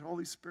Father and the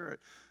Holy Spirit,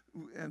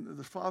 and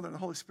the Father and the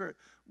Holy Spirit,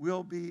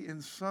 will be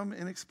in some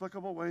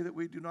inexplicable way that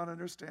we do not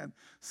understand,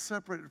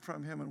 separated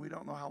from him, and we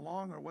don't know how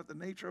long or what the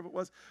nature of it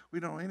was. We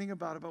don't know anything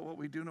about it, but what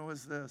we do know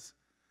is this.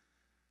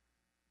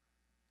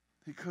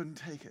 He couldn't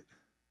take it,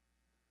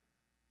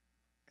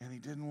 and he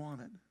didn't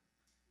want it.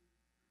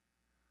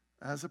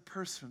 As a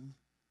person,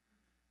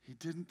 he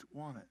didn't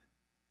want it.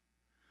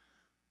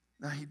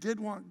 Now, he did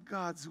want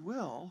God's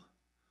will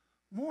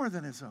more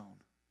than his own.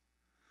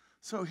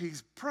 So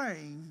he's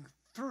praying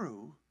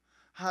through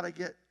how to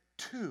get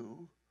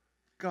to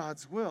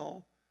God's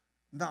will,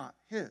 not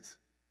his.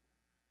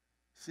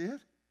 See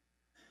it?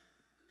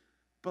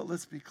 But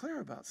let's be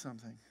clear about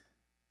something.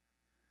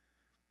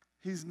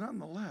 He's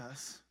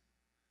nonetheless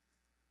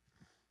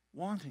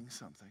wanting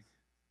something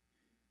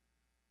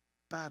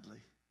badly.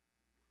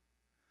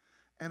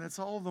 And it's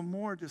all the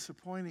more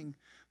disappointing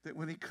that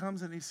when he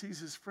comes and he sees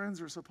his friends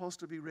who are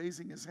supposed to be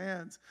raising his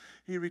hands,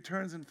 he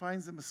returns and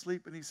finds them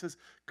asleep, and he says,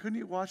 couldn't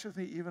you watch with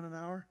me even an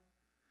hour?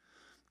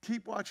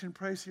 Keep watch and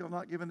pray so you'll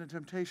not give in to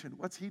temptation.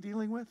 What's he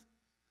dealing with?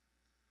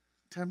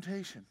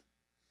 Temptation.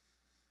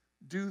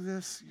 Do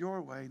this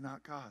your way,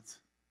 not God's.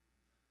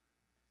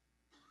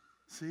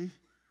 See?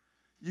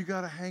 You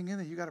got to hang in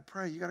there. You got to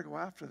pray. You got to go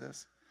after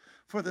this.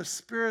 For the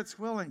spirit's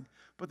willing,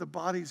 but the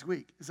body's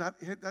weak.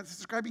 That's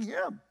describing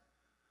him.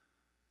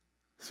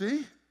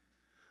 See?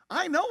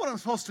 I know what I'm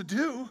supposed to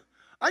do.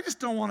 I just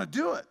don't want to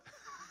do it.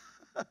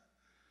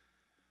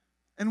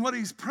 And what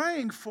he's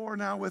praying for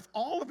now with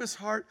all of his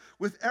heart,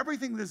 with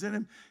everything that is in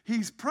him,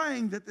 he's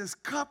praying that this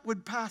cup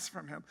would pass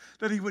from him,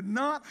 that he would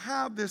not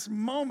have this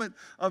moment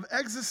of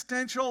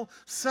existential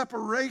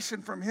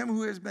separation from him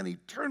who has been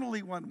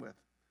eternally one with.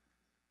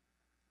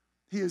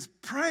 He is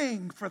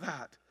praying for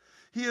that.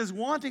 He is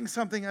wanting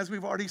something, as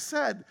we've already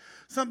said,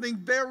 something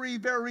very,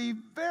 very,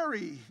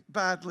 very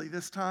badly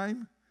this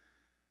time.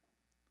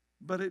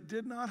 But it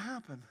did not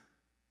happen.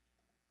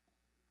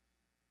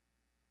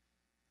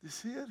 Do you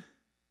see it?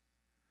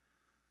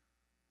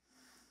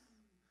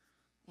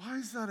 Why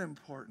is that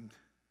important?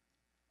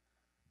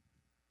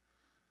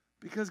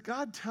 Because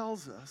God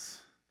tells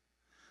us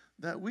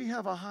that we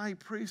have a high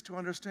priest who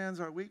understands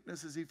our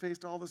weaknesses. He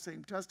faced all the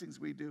same testings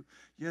we do,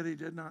 yet he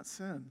did not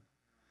sin.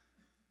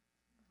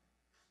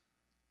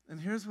 And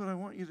here's what I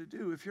want you to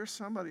do. If you're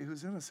somebody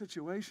who's in a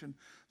situation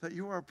that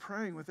you are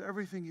praying with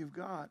everything you've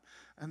got,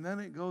 and then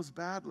it goes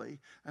badly,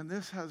 and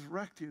this has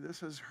wrecked you, this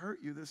has hurt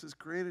you, this has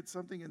created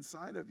something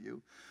inside of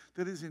you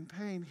that is in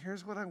pain,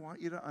 here's what I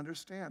want you to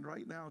understand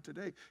right now,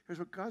 today. Here's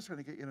what God's trying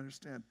to get you to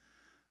understand.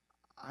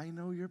 I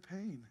know your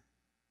pain.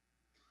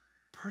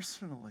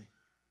 Personally.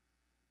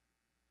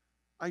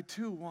 I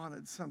too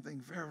wanted something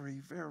very,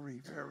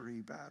 very,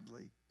 very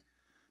badly.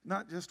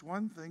 Not just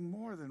one thing,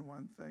 more than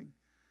one thing.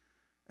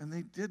 And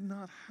they did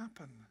not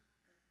happen.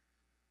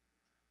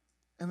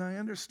 And I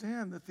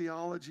understand the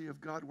theology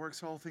of God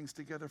works all things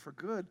together for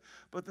good,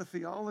 but the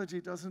theology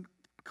doesn't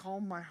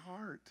calm my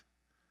heart.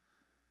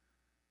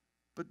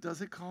 But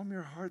does it calm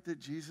your heart that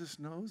Jesus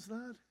knows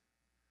that?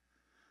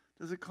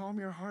 Does it calm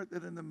your heart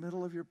that in the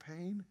middle of your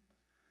pain,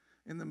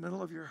 in the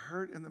middle of your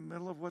hurt, in the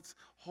middle of what's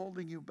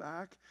holding you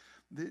back,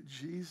 that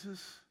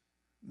Jesus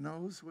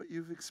knows what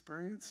you've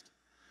experienced?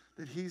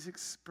 That he's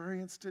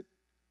experienced it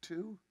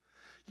too?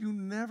 You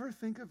never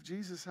think of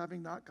Jesus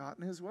having not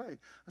gotten his way.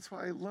 That's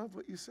why I love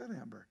what you said,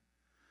 Amber.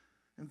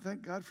 And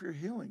thank God for your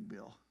healing,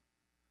 Bill.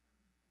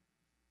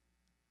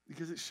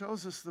 Because it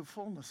shows us the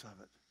fullness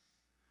of it.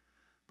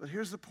 But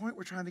here's the point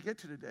we're trying to get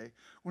to today.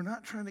 We're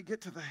not trying to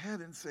get to the head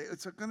and say,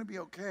 it's going to be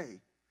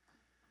okay.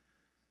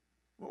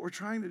 What we're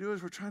trying to do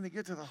is we're trying to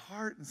get to the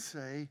heart and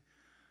say,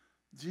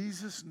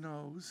 Jesus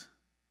knows,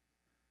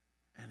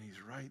 and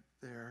he's right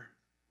there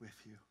with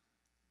you.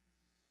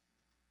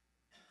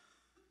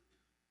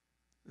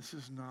 This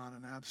is not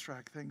an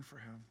abstract thing for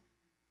him.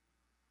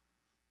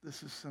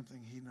 This is something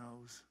he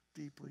knows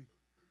deeply.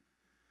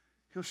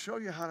 He'll show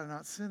you how to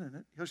not sin in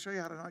it. He'll show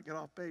you how to not get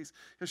off base.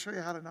 He'll show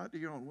you how to not do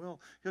your own will.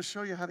 He'll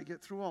show you how to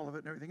get through all of it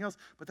and everything else.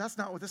 But that's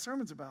not what this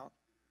sermon's about.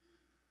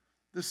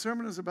 This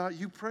sermon is about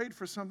you prayed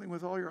for something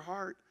with all your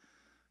heart,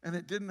 and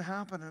it didn't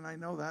happen, and I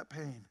know that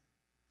pain.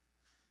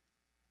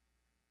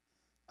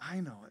 I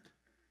know it.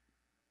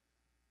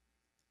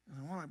 And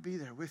I want to be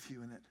there with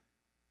you in it.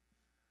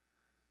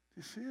 Do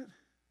you see it?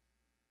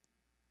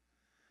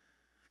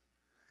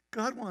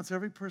 God wants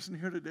every person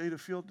here today to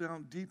feel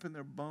down deep in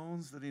their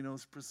bones that he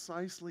knows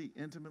precisely,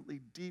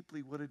 intimately,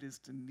 deeply what it is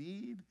to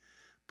need,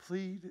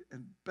 plead,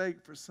 and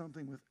beg for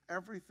something with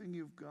everything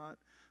you've got,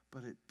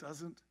 but it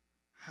doesn't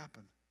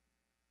happen.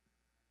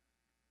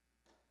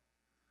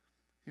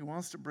 He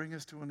wants to bring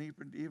us to an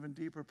even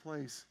deeper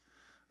place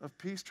of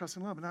peace, trust,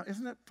 and love. Now,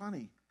 isn't it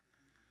funny?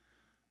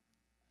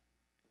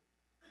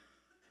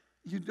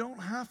 You don't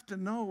have to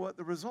know what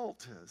the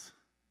result is.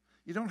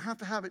 You don't have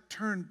to have it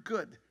turn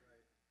good.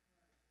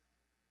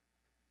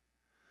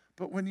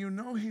 But when you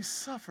know he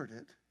suffered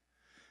it,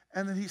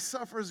 and that he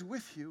suffers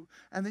with you,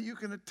 and that you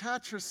can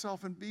attach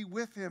yourself and be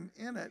with him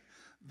in it,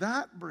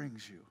 that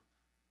brings you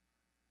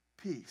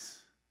peace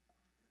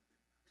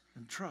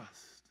and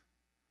trust,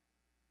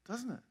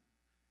 doesn't it?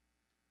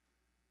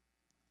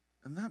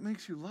 And that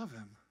makes you love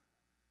him.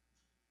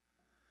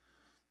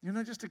 You're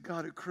not just a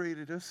God who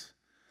created us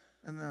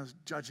and now is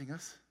judging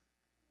us.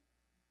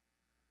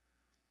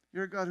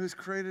 You're a God who's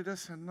created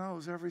us and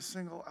knows every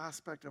single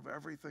aspect of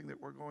everything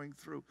that we're going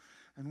through.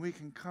 And we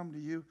can come to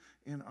you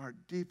in our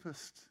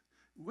deepest,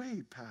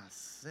 way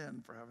past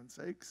sin, for heaven's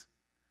sakes.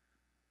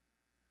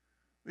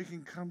 We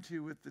can come to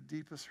you with the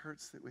deepest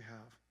hurts that we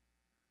have.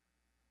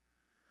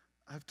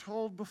 I've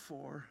told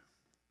before,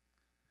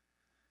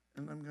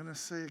 and I'm going to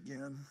say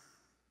again,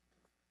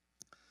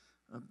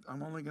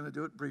 I'm only going to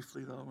do it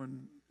briefly, though,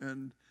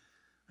 and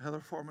Heather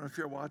Foreman, if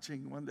you're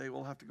watching, one day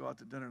we'll have to go out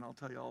to dinner, and I'll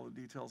tell you all the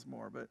details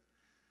more, but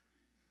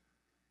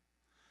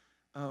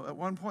at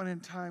one point in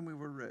time, we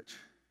were rich.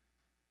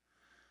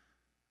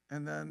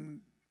 And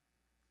then,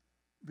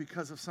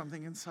 because of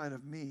something inside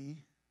of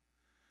me,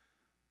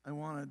 I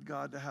wanted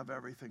God to have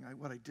everything.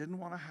 What I didn't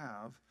want to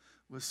have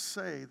was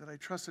say that I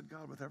trusted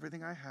God with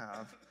everything I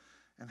have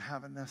and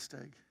have a nest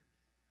egg.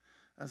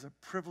 As a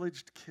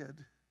privileged kid,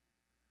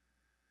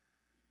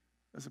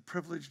 as a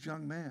privileged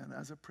young man,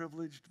 as a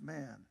privileged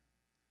man,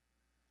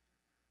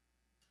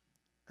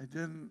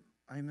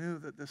 I knew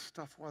that this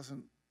stuff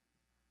wasn't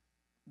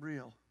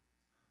real.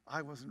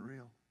 I wasn't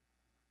real.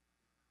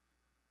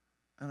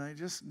 And I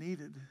just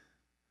needed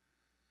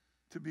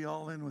to be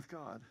all in with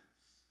God.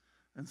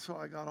 And so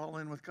I got all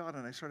in with God,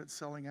 and I started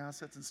selling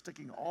assets and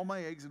sticking all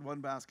my eggs in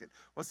one basket.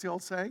 What's the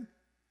old saying?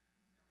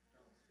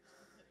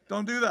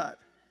 Don't do that.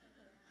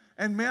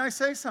 And may I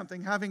say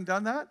something, having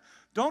done that,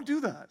 don't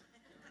do that.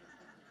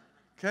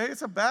 Okay,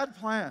 it's a bad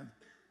plan.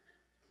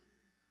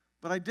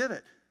 But I did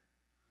it.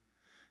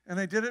 And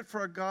I did it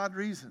for a God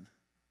reason.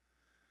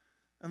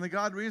 And the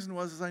God reason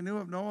was I knew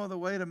of no other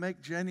way to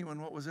make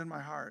genuine what was in my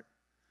heart,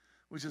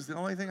 which is the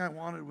only thing I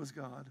wanted was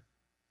God.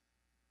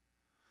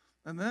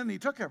 And then he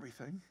took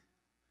everything.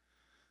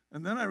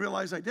 And then I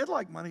realized I did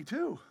like money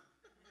too.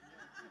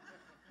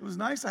 It was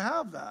nice to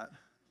have that.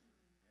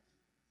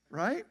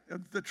 Right?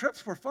 The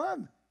trips were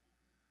fun.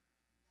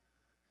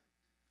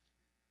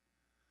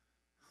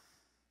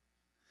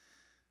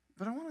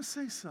 But I want to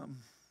say something.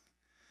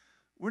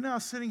 We're now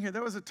sitting here.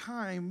 There was a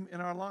time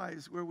in our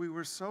lives where we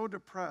were so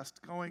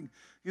depressed going,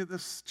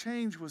 this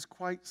change was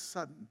quite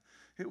sudden.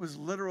 It was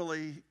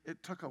literally,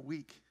 it took a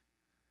week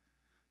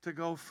to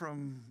go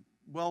from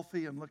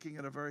wealthy and looking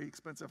at a very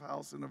expensive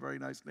house in a very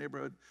nice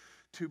neighborhood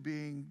to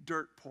being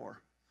dirt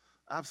poor.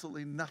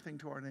 Absolutely nothing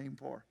to our name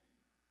poor.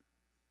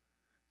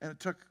 And it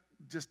took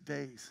just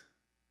days.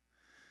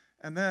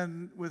 And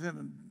then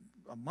within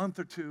a month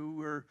or two,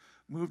 we're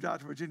moved out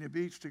to Virginia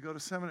Beach to go to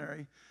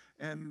seminary.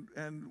 And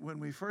when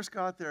we first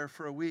got there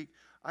for a week,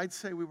 I'd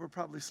say we were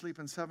probably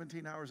sleeping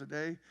 17 hours a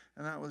day,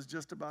 and that was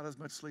just about as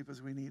much sleep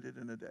as we needed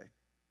in a day.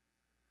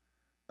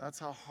 That's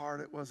how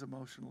hard it was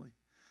emotionally.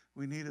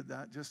 We needed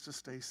that just to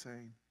stay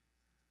sane.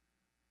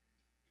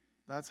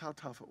 That's how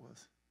tough it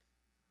was.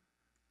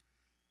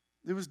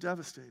 It was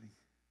devastating.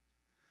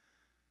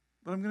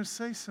 But I'm going to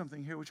say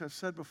something here, which I've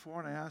said before,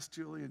 and I asked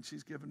Julie, and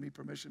she's given me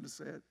permission to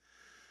say it.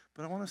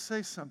 But I want to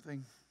say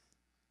something.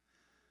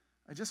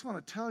 I just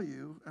want to tell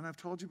you, and I've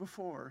told you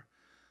before,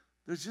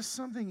 there's just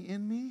something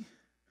in me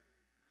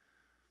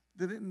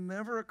that it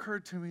never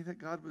occurred to me that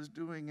God was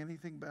doing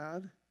anything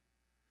bad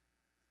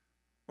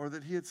or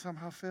that he had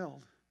somehow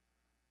failed.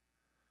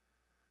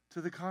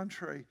 To the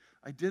contrary,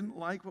 I didn't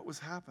like what was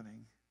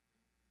happening.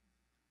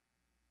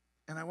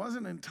 And I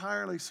wasn't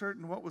entirely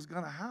certain what was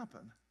going to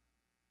happen.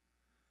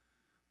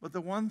 But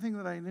the one thing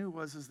that I knew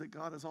is that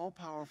God is all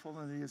powerful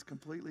and he is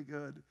completely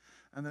good,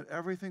 and that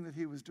everything that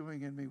he was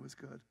doing in me was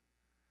good.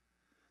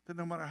 That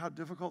no matter how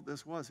difficult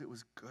this was, it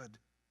was good.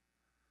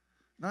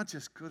 Not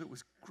just good, it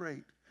was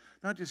great.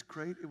 Not just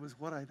great, it was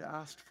what I'd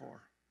asked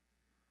for.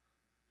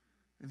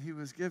 And he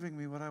was giving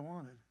me what I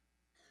wanted.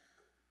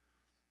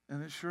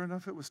 And sure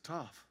enough, it was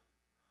tough.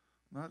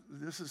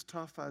 This is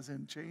tough as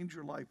in change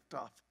your life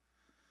tough.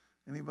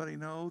 Anybody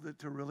know that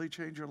to really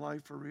change your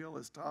life for real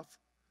is tough?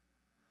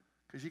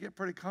 Because you get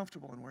pretty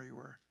comfortable in where you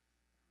were.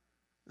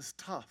 It's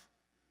tough.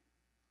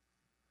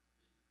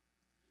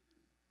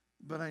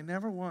 But I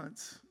never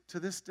once, to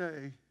this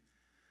day,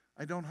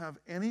 I don't have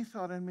any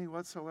thought in me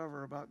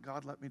whatsoever about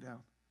God let me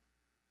down,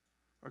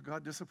 or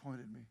God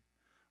disappointed me,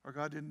 or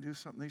God didn't do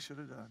something he should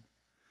have done.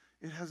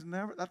 It has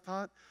never, that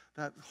thought,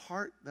 that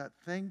heart, that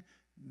thing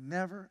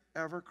never,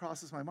 ever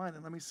crosses my mind.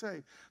 And let me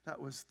say, that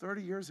was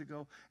 30 years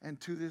ago, and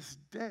to this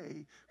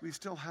day, we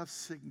still have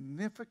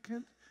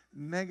significant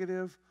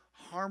negative,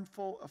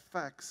 harmful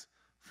effects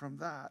from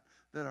that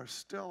are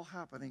still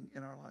happening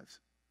in our lives.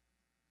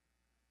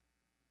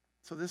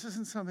 So this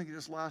isn't something that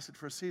just lasted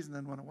for a season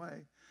and went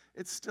away.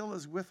 It still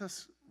is with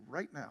us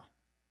right now.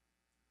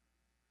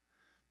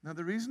 Now,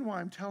 the reason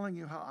why I'm telling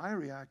you how I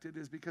reacted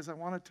is because I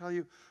want to tell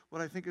you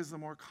what I think is the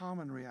more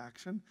common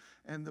reaction,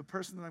 and the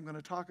person that I'm going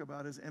to talk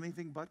about is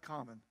anything but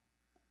common.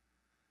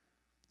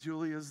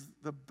 Julie is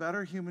the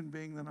better human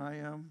being than I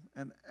am,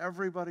 and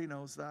everybody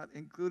knows that,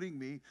 including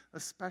me,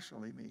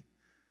 especially me.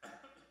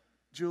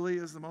 Julie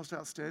is the most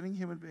outstanding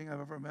human being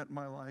I've ever met in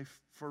my life,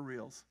 for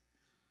reals.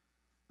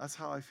 That's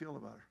how I feel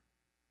about her.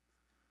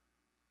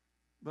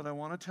 But I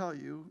want to tell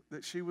you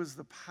that she was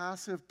the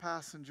passive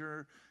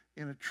passenger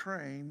in a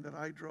train that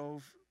I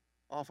drove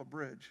off a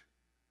bridge.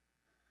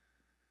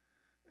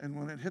 And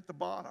when it hit the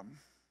bottom,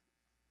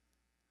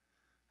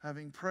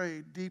 having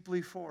prayed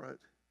deeply for it,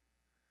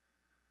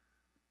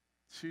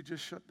 she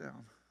just shut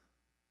down.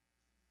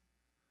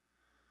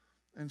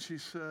 And she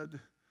said,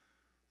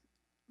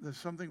 there's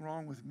something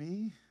wrong with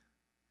me,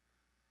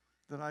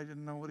 that I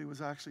didn't know what he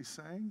was actually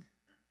saying.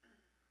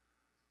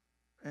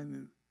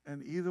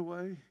 And either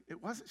way,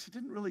 it wasn't, she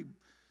didn't really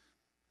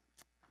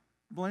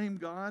blame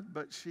God,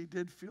 but she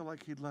did feel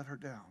like he'd let her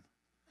down.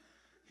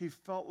 He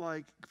felt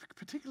like,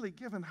 particularly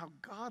given how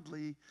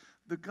godly,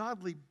 the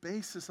godly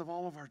basis of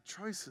all of our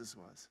choices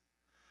was.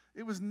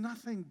 It was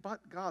nothing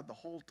but God the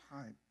whole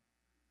time.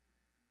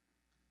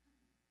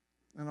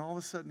 And all of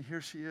a sudden,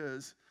 here she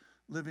is,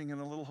 living in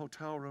a little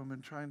hotel room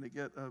and trying to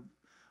get an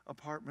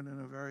apartment in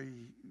a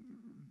very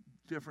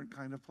different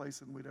kind of place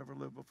than we'd ever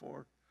lived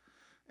before.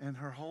 And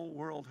her whole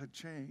world had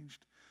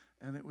changed.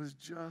 And it was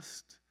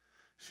just,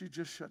 she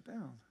just shut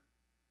down.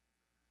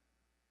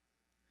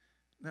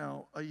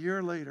 Now, a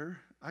year later,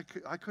 I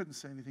couldn't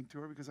say anything to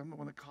her because I'm the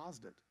one that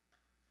caused it.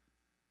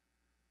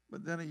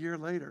 But then a year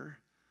later,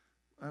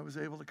 I was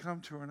able to come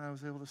to her and I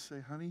was able to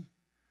say, honey,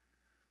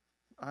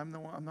 I'm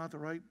not the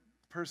right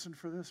person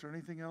for this or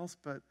anything else,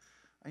 but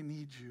I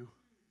need you.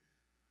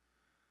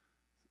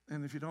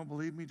 And if you don't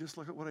believe me, just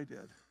look at what I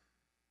did.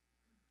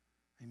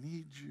 I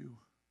need you.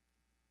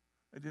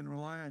 I didn't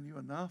rely on you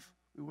enough.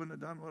 We wouldn't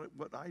have done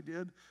what I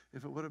did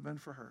if it would have been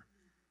for her.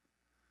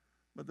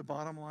 But the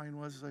bottom line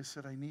was, I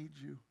said, I need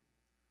you.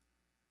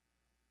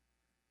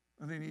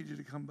 And I need you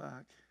to come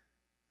back.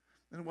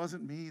 And it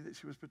wasn't me that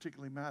she was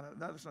particularly mad at.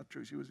 That's not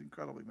true. She was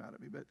incredibly mad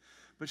at me.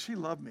 But she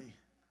loved me.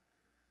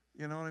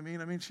 You know what I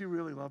mean? She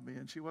really loved me,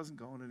 and she wasn't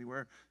going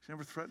anywhere. She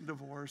never threatened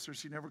divorce, or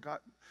she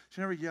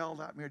never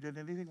yelled at me or did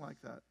anything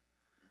like that.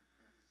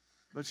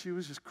 But she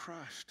was just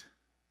crushed.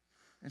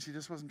 And she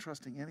just wasn't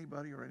trusting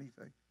anybody or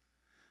anything.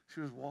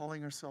 She was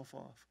walling herself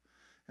off.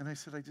 And I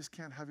said, I just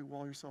can't have you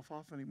wall yourself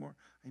off anymore.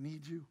 I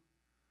need you.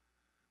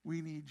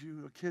 We need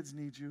you. The kids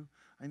need you.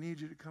 I need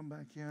you to come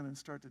back in and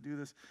start to do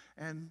this.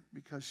 And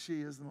because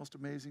she is the most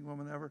amazing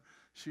woman ever,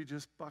 she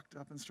just bucked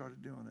up and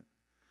started doing it.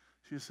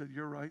 She just said,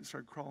 you're right, and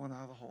started crawling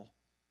out of the hole.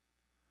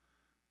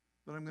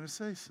 But I'm going to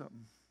say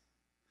something.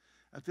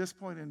 At this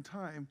point in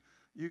time,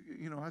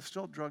 you know, I've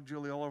still drugged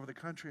Julie all over the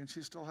country, and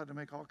she still had to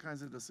make all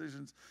kinds of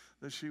decisions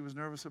that she was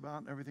nervous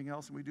about and everything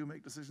else, and we do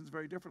make decisions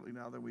very differently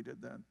now than we did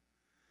then.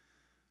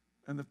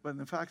 But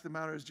the fact of the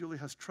matter is, Julie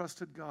has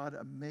trusted God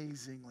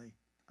amazingly.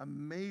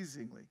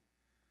 Amazingly.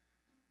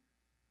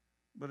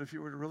 But if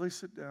you were to really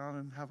sit down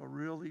and have a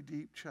really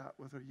deep chat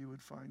with her, you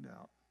would find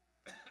out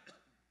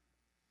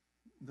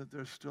that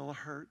there's still a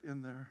hurt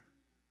in there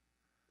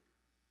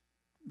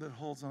that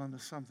holds on to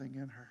something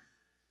in her.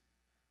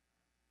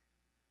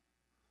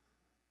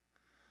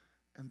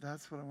 And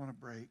that's what I want to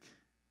break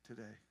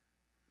today.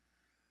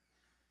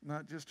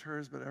 Not just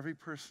hers, but every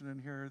person in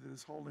here that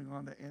is holding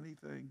on to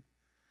anything.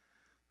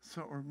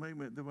 So, or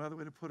maybe the other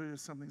way to put it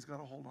is something's got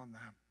a hold on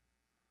them.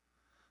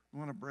 We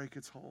want to break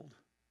its hold.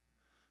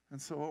 And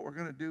so what we're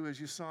going to do is,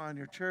 you saw in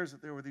your chairs that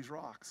there were these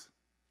rocks.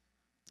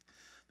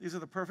 These are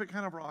the perfect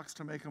kind of rocks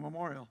to make a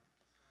memorial.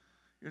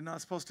 You're not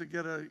supposed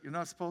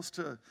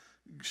to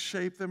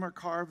shape them or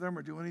carve them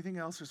or do anything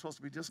else. They're supposed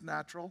to be just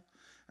natural.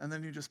 And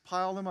then you just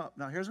pile them up.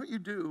 Now here's what you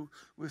do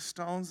with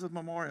stones of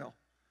memorial.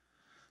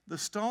 The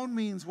stone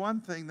means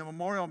one thing, the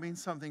memorial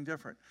means something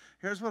different.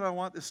 Here's what I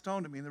want this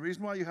stone to mean. The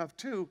reason why you have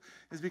two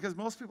is because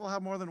most people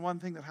have more than one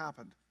thing that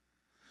happened.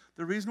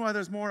 The reason why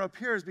there's more up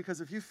here is because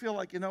if you feel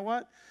like, you know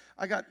what,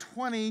 I got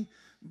 20,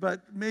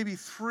 but maybe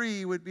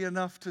 3 would be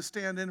enough to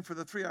stand in for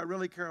the 3 I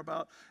really care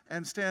about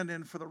and stand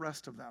in for the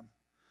rest of them.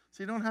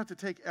 So you don't have to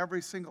take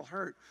every single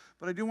hurt,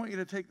 but I do want you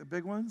to take the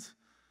big ones.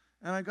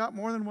 And I got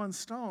more than one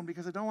stone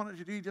because I don't want it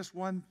to be just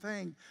one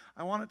thing.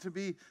 I want it to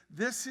be,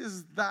 this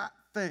is that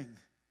thing,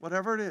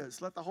 whatever it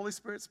is. Let the Holy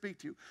Spirit speak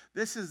to you.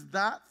 This is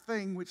that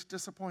thing which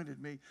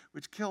disappointed me,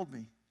 which killed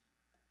me.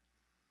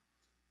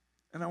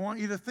 And I want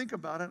you to think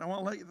about it.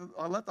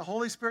 I'll let the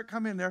Holy Spirit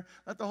come in there.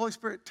 Let the Holy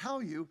Spirit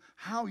tell you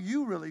how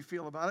you really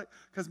feel about it,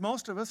 because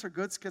most of us are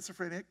good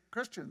schizophrenic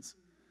Christians.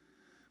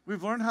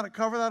 We've learned how to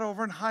cover that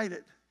over and hide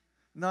it,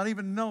 not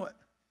even know it.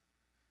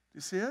 Do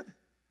you see it?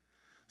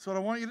 So what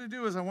I want you to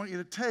do is I want you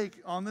to take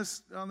on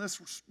this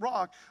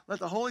rock, let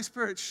the Holy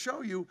Spirit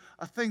show you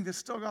a thing that's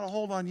still got a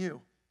hold on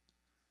you.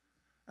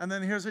 And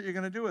then here's what you're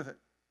going to do with it.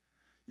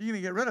 You're going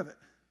to get rid of it.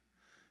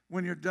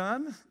 When you're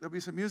done, there'll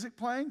be some music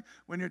playing.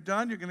 When you're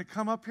done, you're going to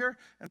come up here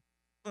and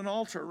put an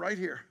altar right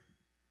here.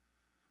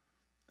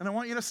 And I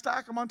want you to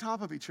stack them on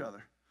top of each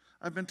other.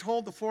 I've been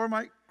told the floor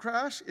might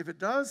crash. If it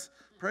does,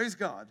 praise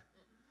God.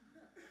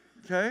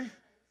 Okay?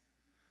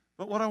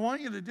 But what I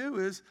want you to do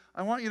is,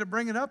 I want you to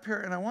bring it up here,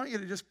 and I want you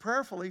to just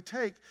prayerfully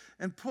take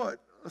and put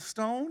a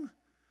stone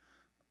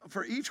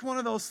for each one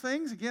of those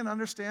things. Again,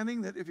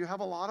 understanding that if you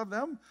have a lot of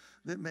them,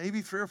 that maybe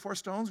 3 or 4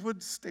 stones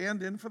would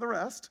stand in for the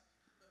rest.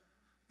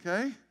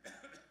 Okay?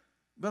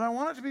 But I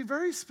want it to be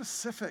very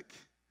specific.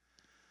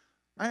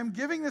 I am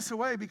giving this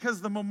away because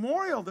the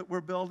memorial that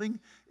we're building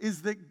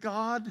is that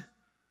God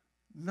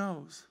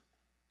knows.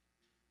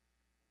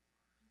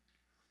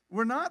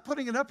 We're not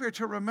putting it up here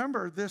to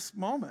remember this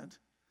moment.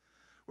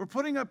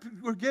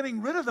 We're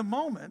getting rid of the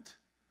moment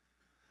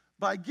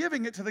by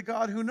giving it to the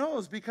God who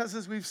knows. Because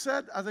as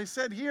I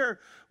said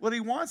here, what he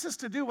wants us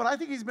to do, what I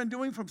think he's been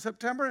doing from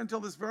September until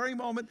this very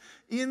moment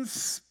in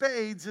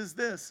spades is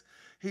this.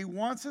 He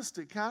wants us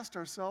to cast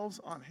ourselves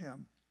on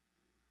him.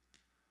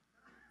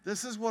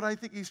 This is what I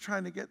think he's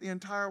trying to get the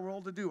entire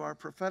world to do. Our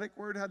prophetic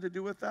word had to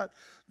do with that.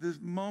 This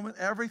moment,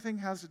 everything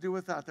has to do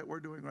with that we're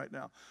doing right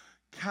now.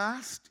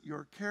 Cast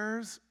your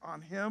cares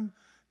on him.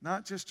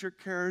 Not just your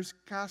cares,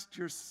 cast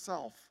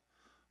yourself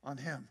on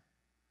him.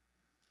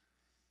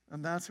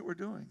 And that's what we're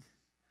doing.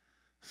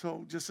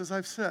 So just as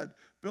I've said,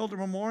 build a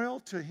memorial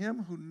to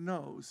him who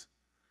knows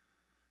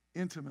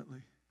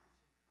intimately.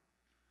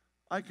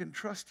 I can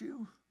trust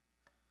you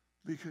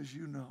because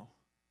you know.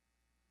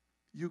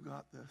 You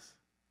got this.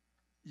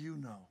 You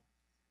know.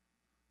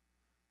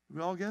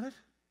 We all get it?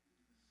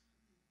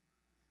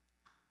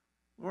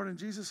 Lord, in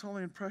Jesus'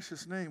 holy and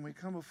precious name, we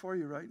come before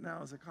you right now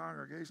as a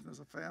congregation,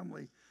 as a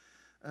family,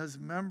 as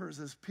members,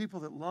 as people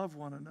that love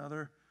one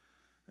another,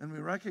 and we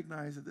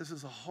recognize that this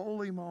is a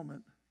holy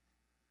moment,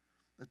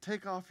 the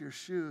take off your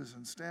shoes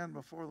and stand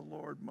before the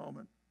Lord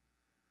moment,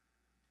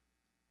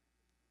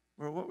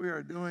 where what we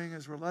are doing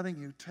is we're letting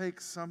you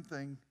take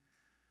something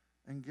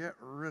and get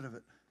rid of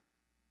it.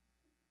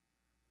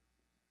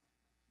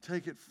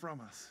 Take it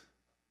from us,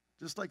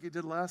 just like you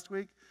did last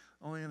week,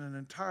 only in an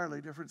entirely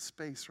different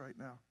space right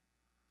now.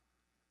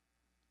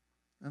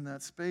 And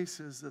that space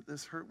is that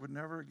this hurt would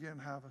never again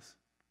have us.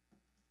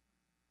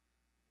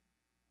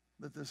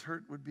 That this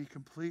hurt would be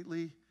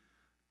completely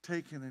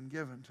taken and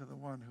given to the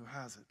one who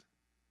has it.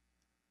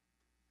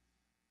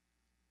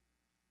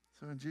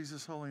 So in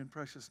Jesus' holy and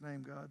precious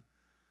name, God,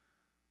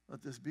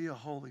 let this be a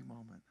holy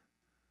moment,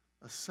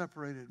 a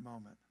separated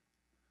moment,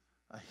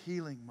 a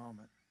healing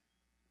moment.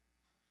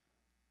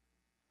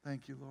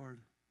 Thank you, Lord.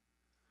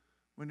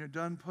 When you're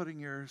done putting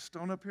your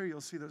stone up here,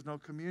 you'll see there's no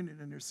communion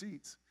in your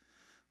seats.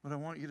 What I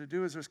want you to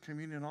do is there's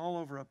communion all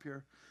over up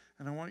here.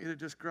 And I want you to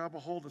just grab a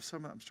hold of some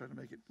of that. I'm just trying to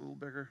make it a little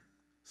bigger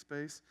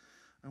space.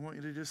 I want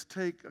you to just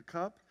take a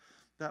cup.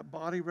 That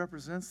body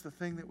represents the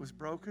thing that was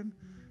broken.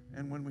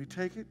 And when we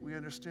take it, we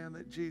understand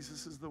that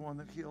Jesus is the one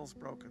that heals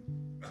broken.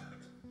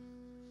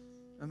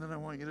 And then I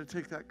want you to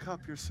take that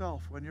cup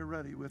yourself when you're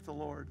ready with the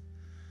Lord.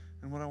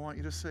 And what I want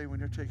you to say when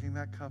you're taking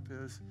that cup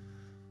is,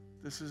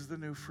 this is the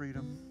new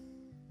freedom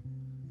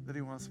that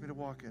he wants me to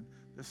walk in.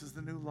 This is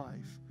the new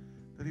life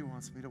that he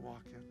wants me to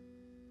walk in.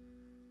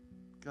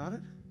 Got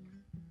it?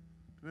 Do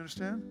we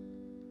understand?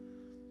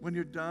 When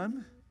you're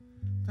done,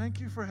 thank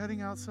you for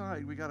heading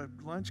outside. We got a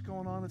lunch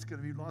going on. It's going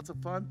to be lots of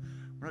fun.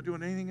 We're not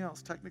doing anything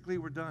else. Technically,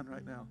 we're done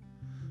right now.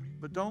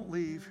 But don't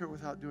leave here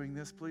without doing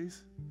this,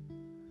 please.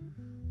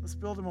 Let's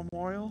build a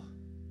memorial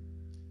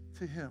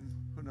to him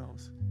who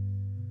knows.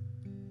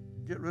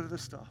 Get rid of the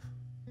stuff.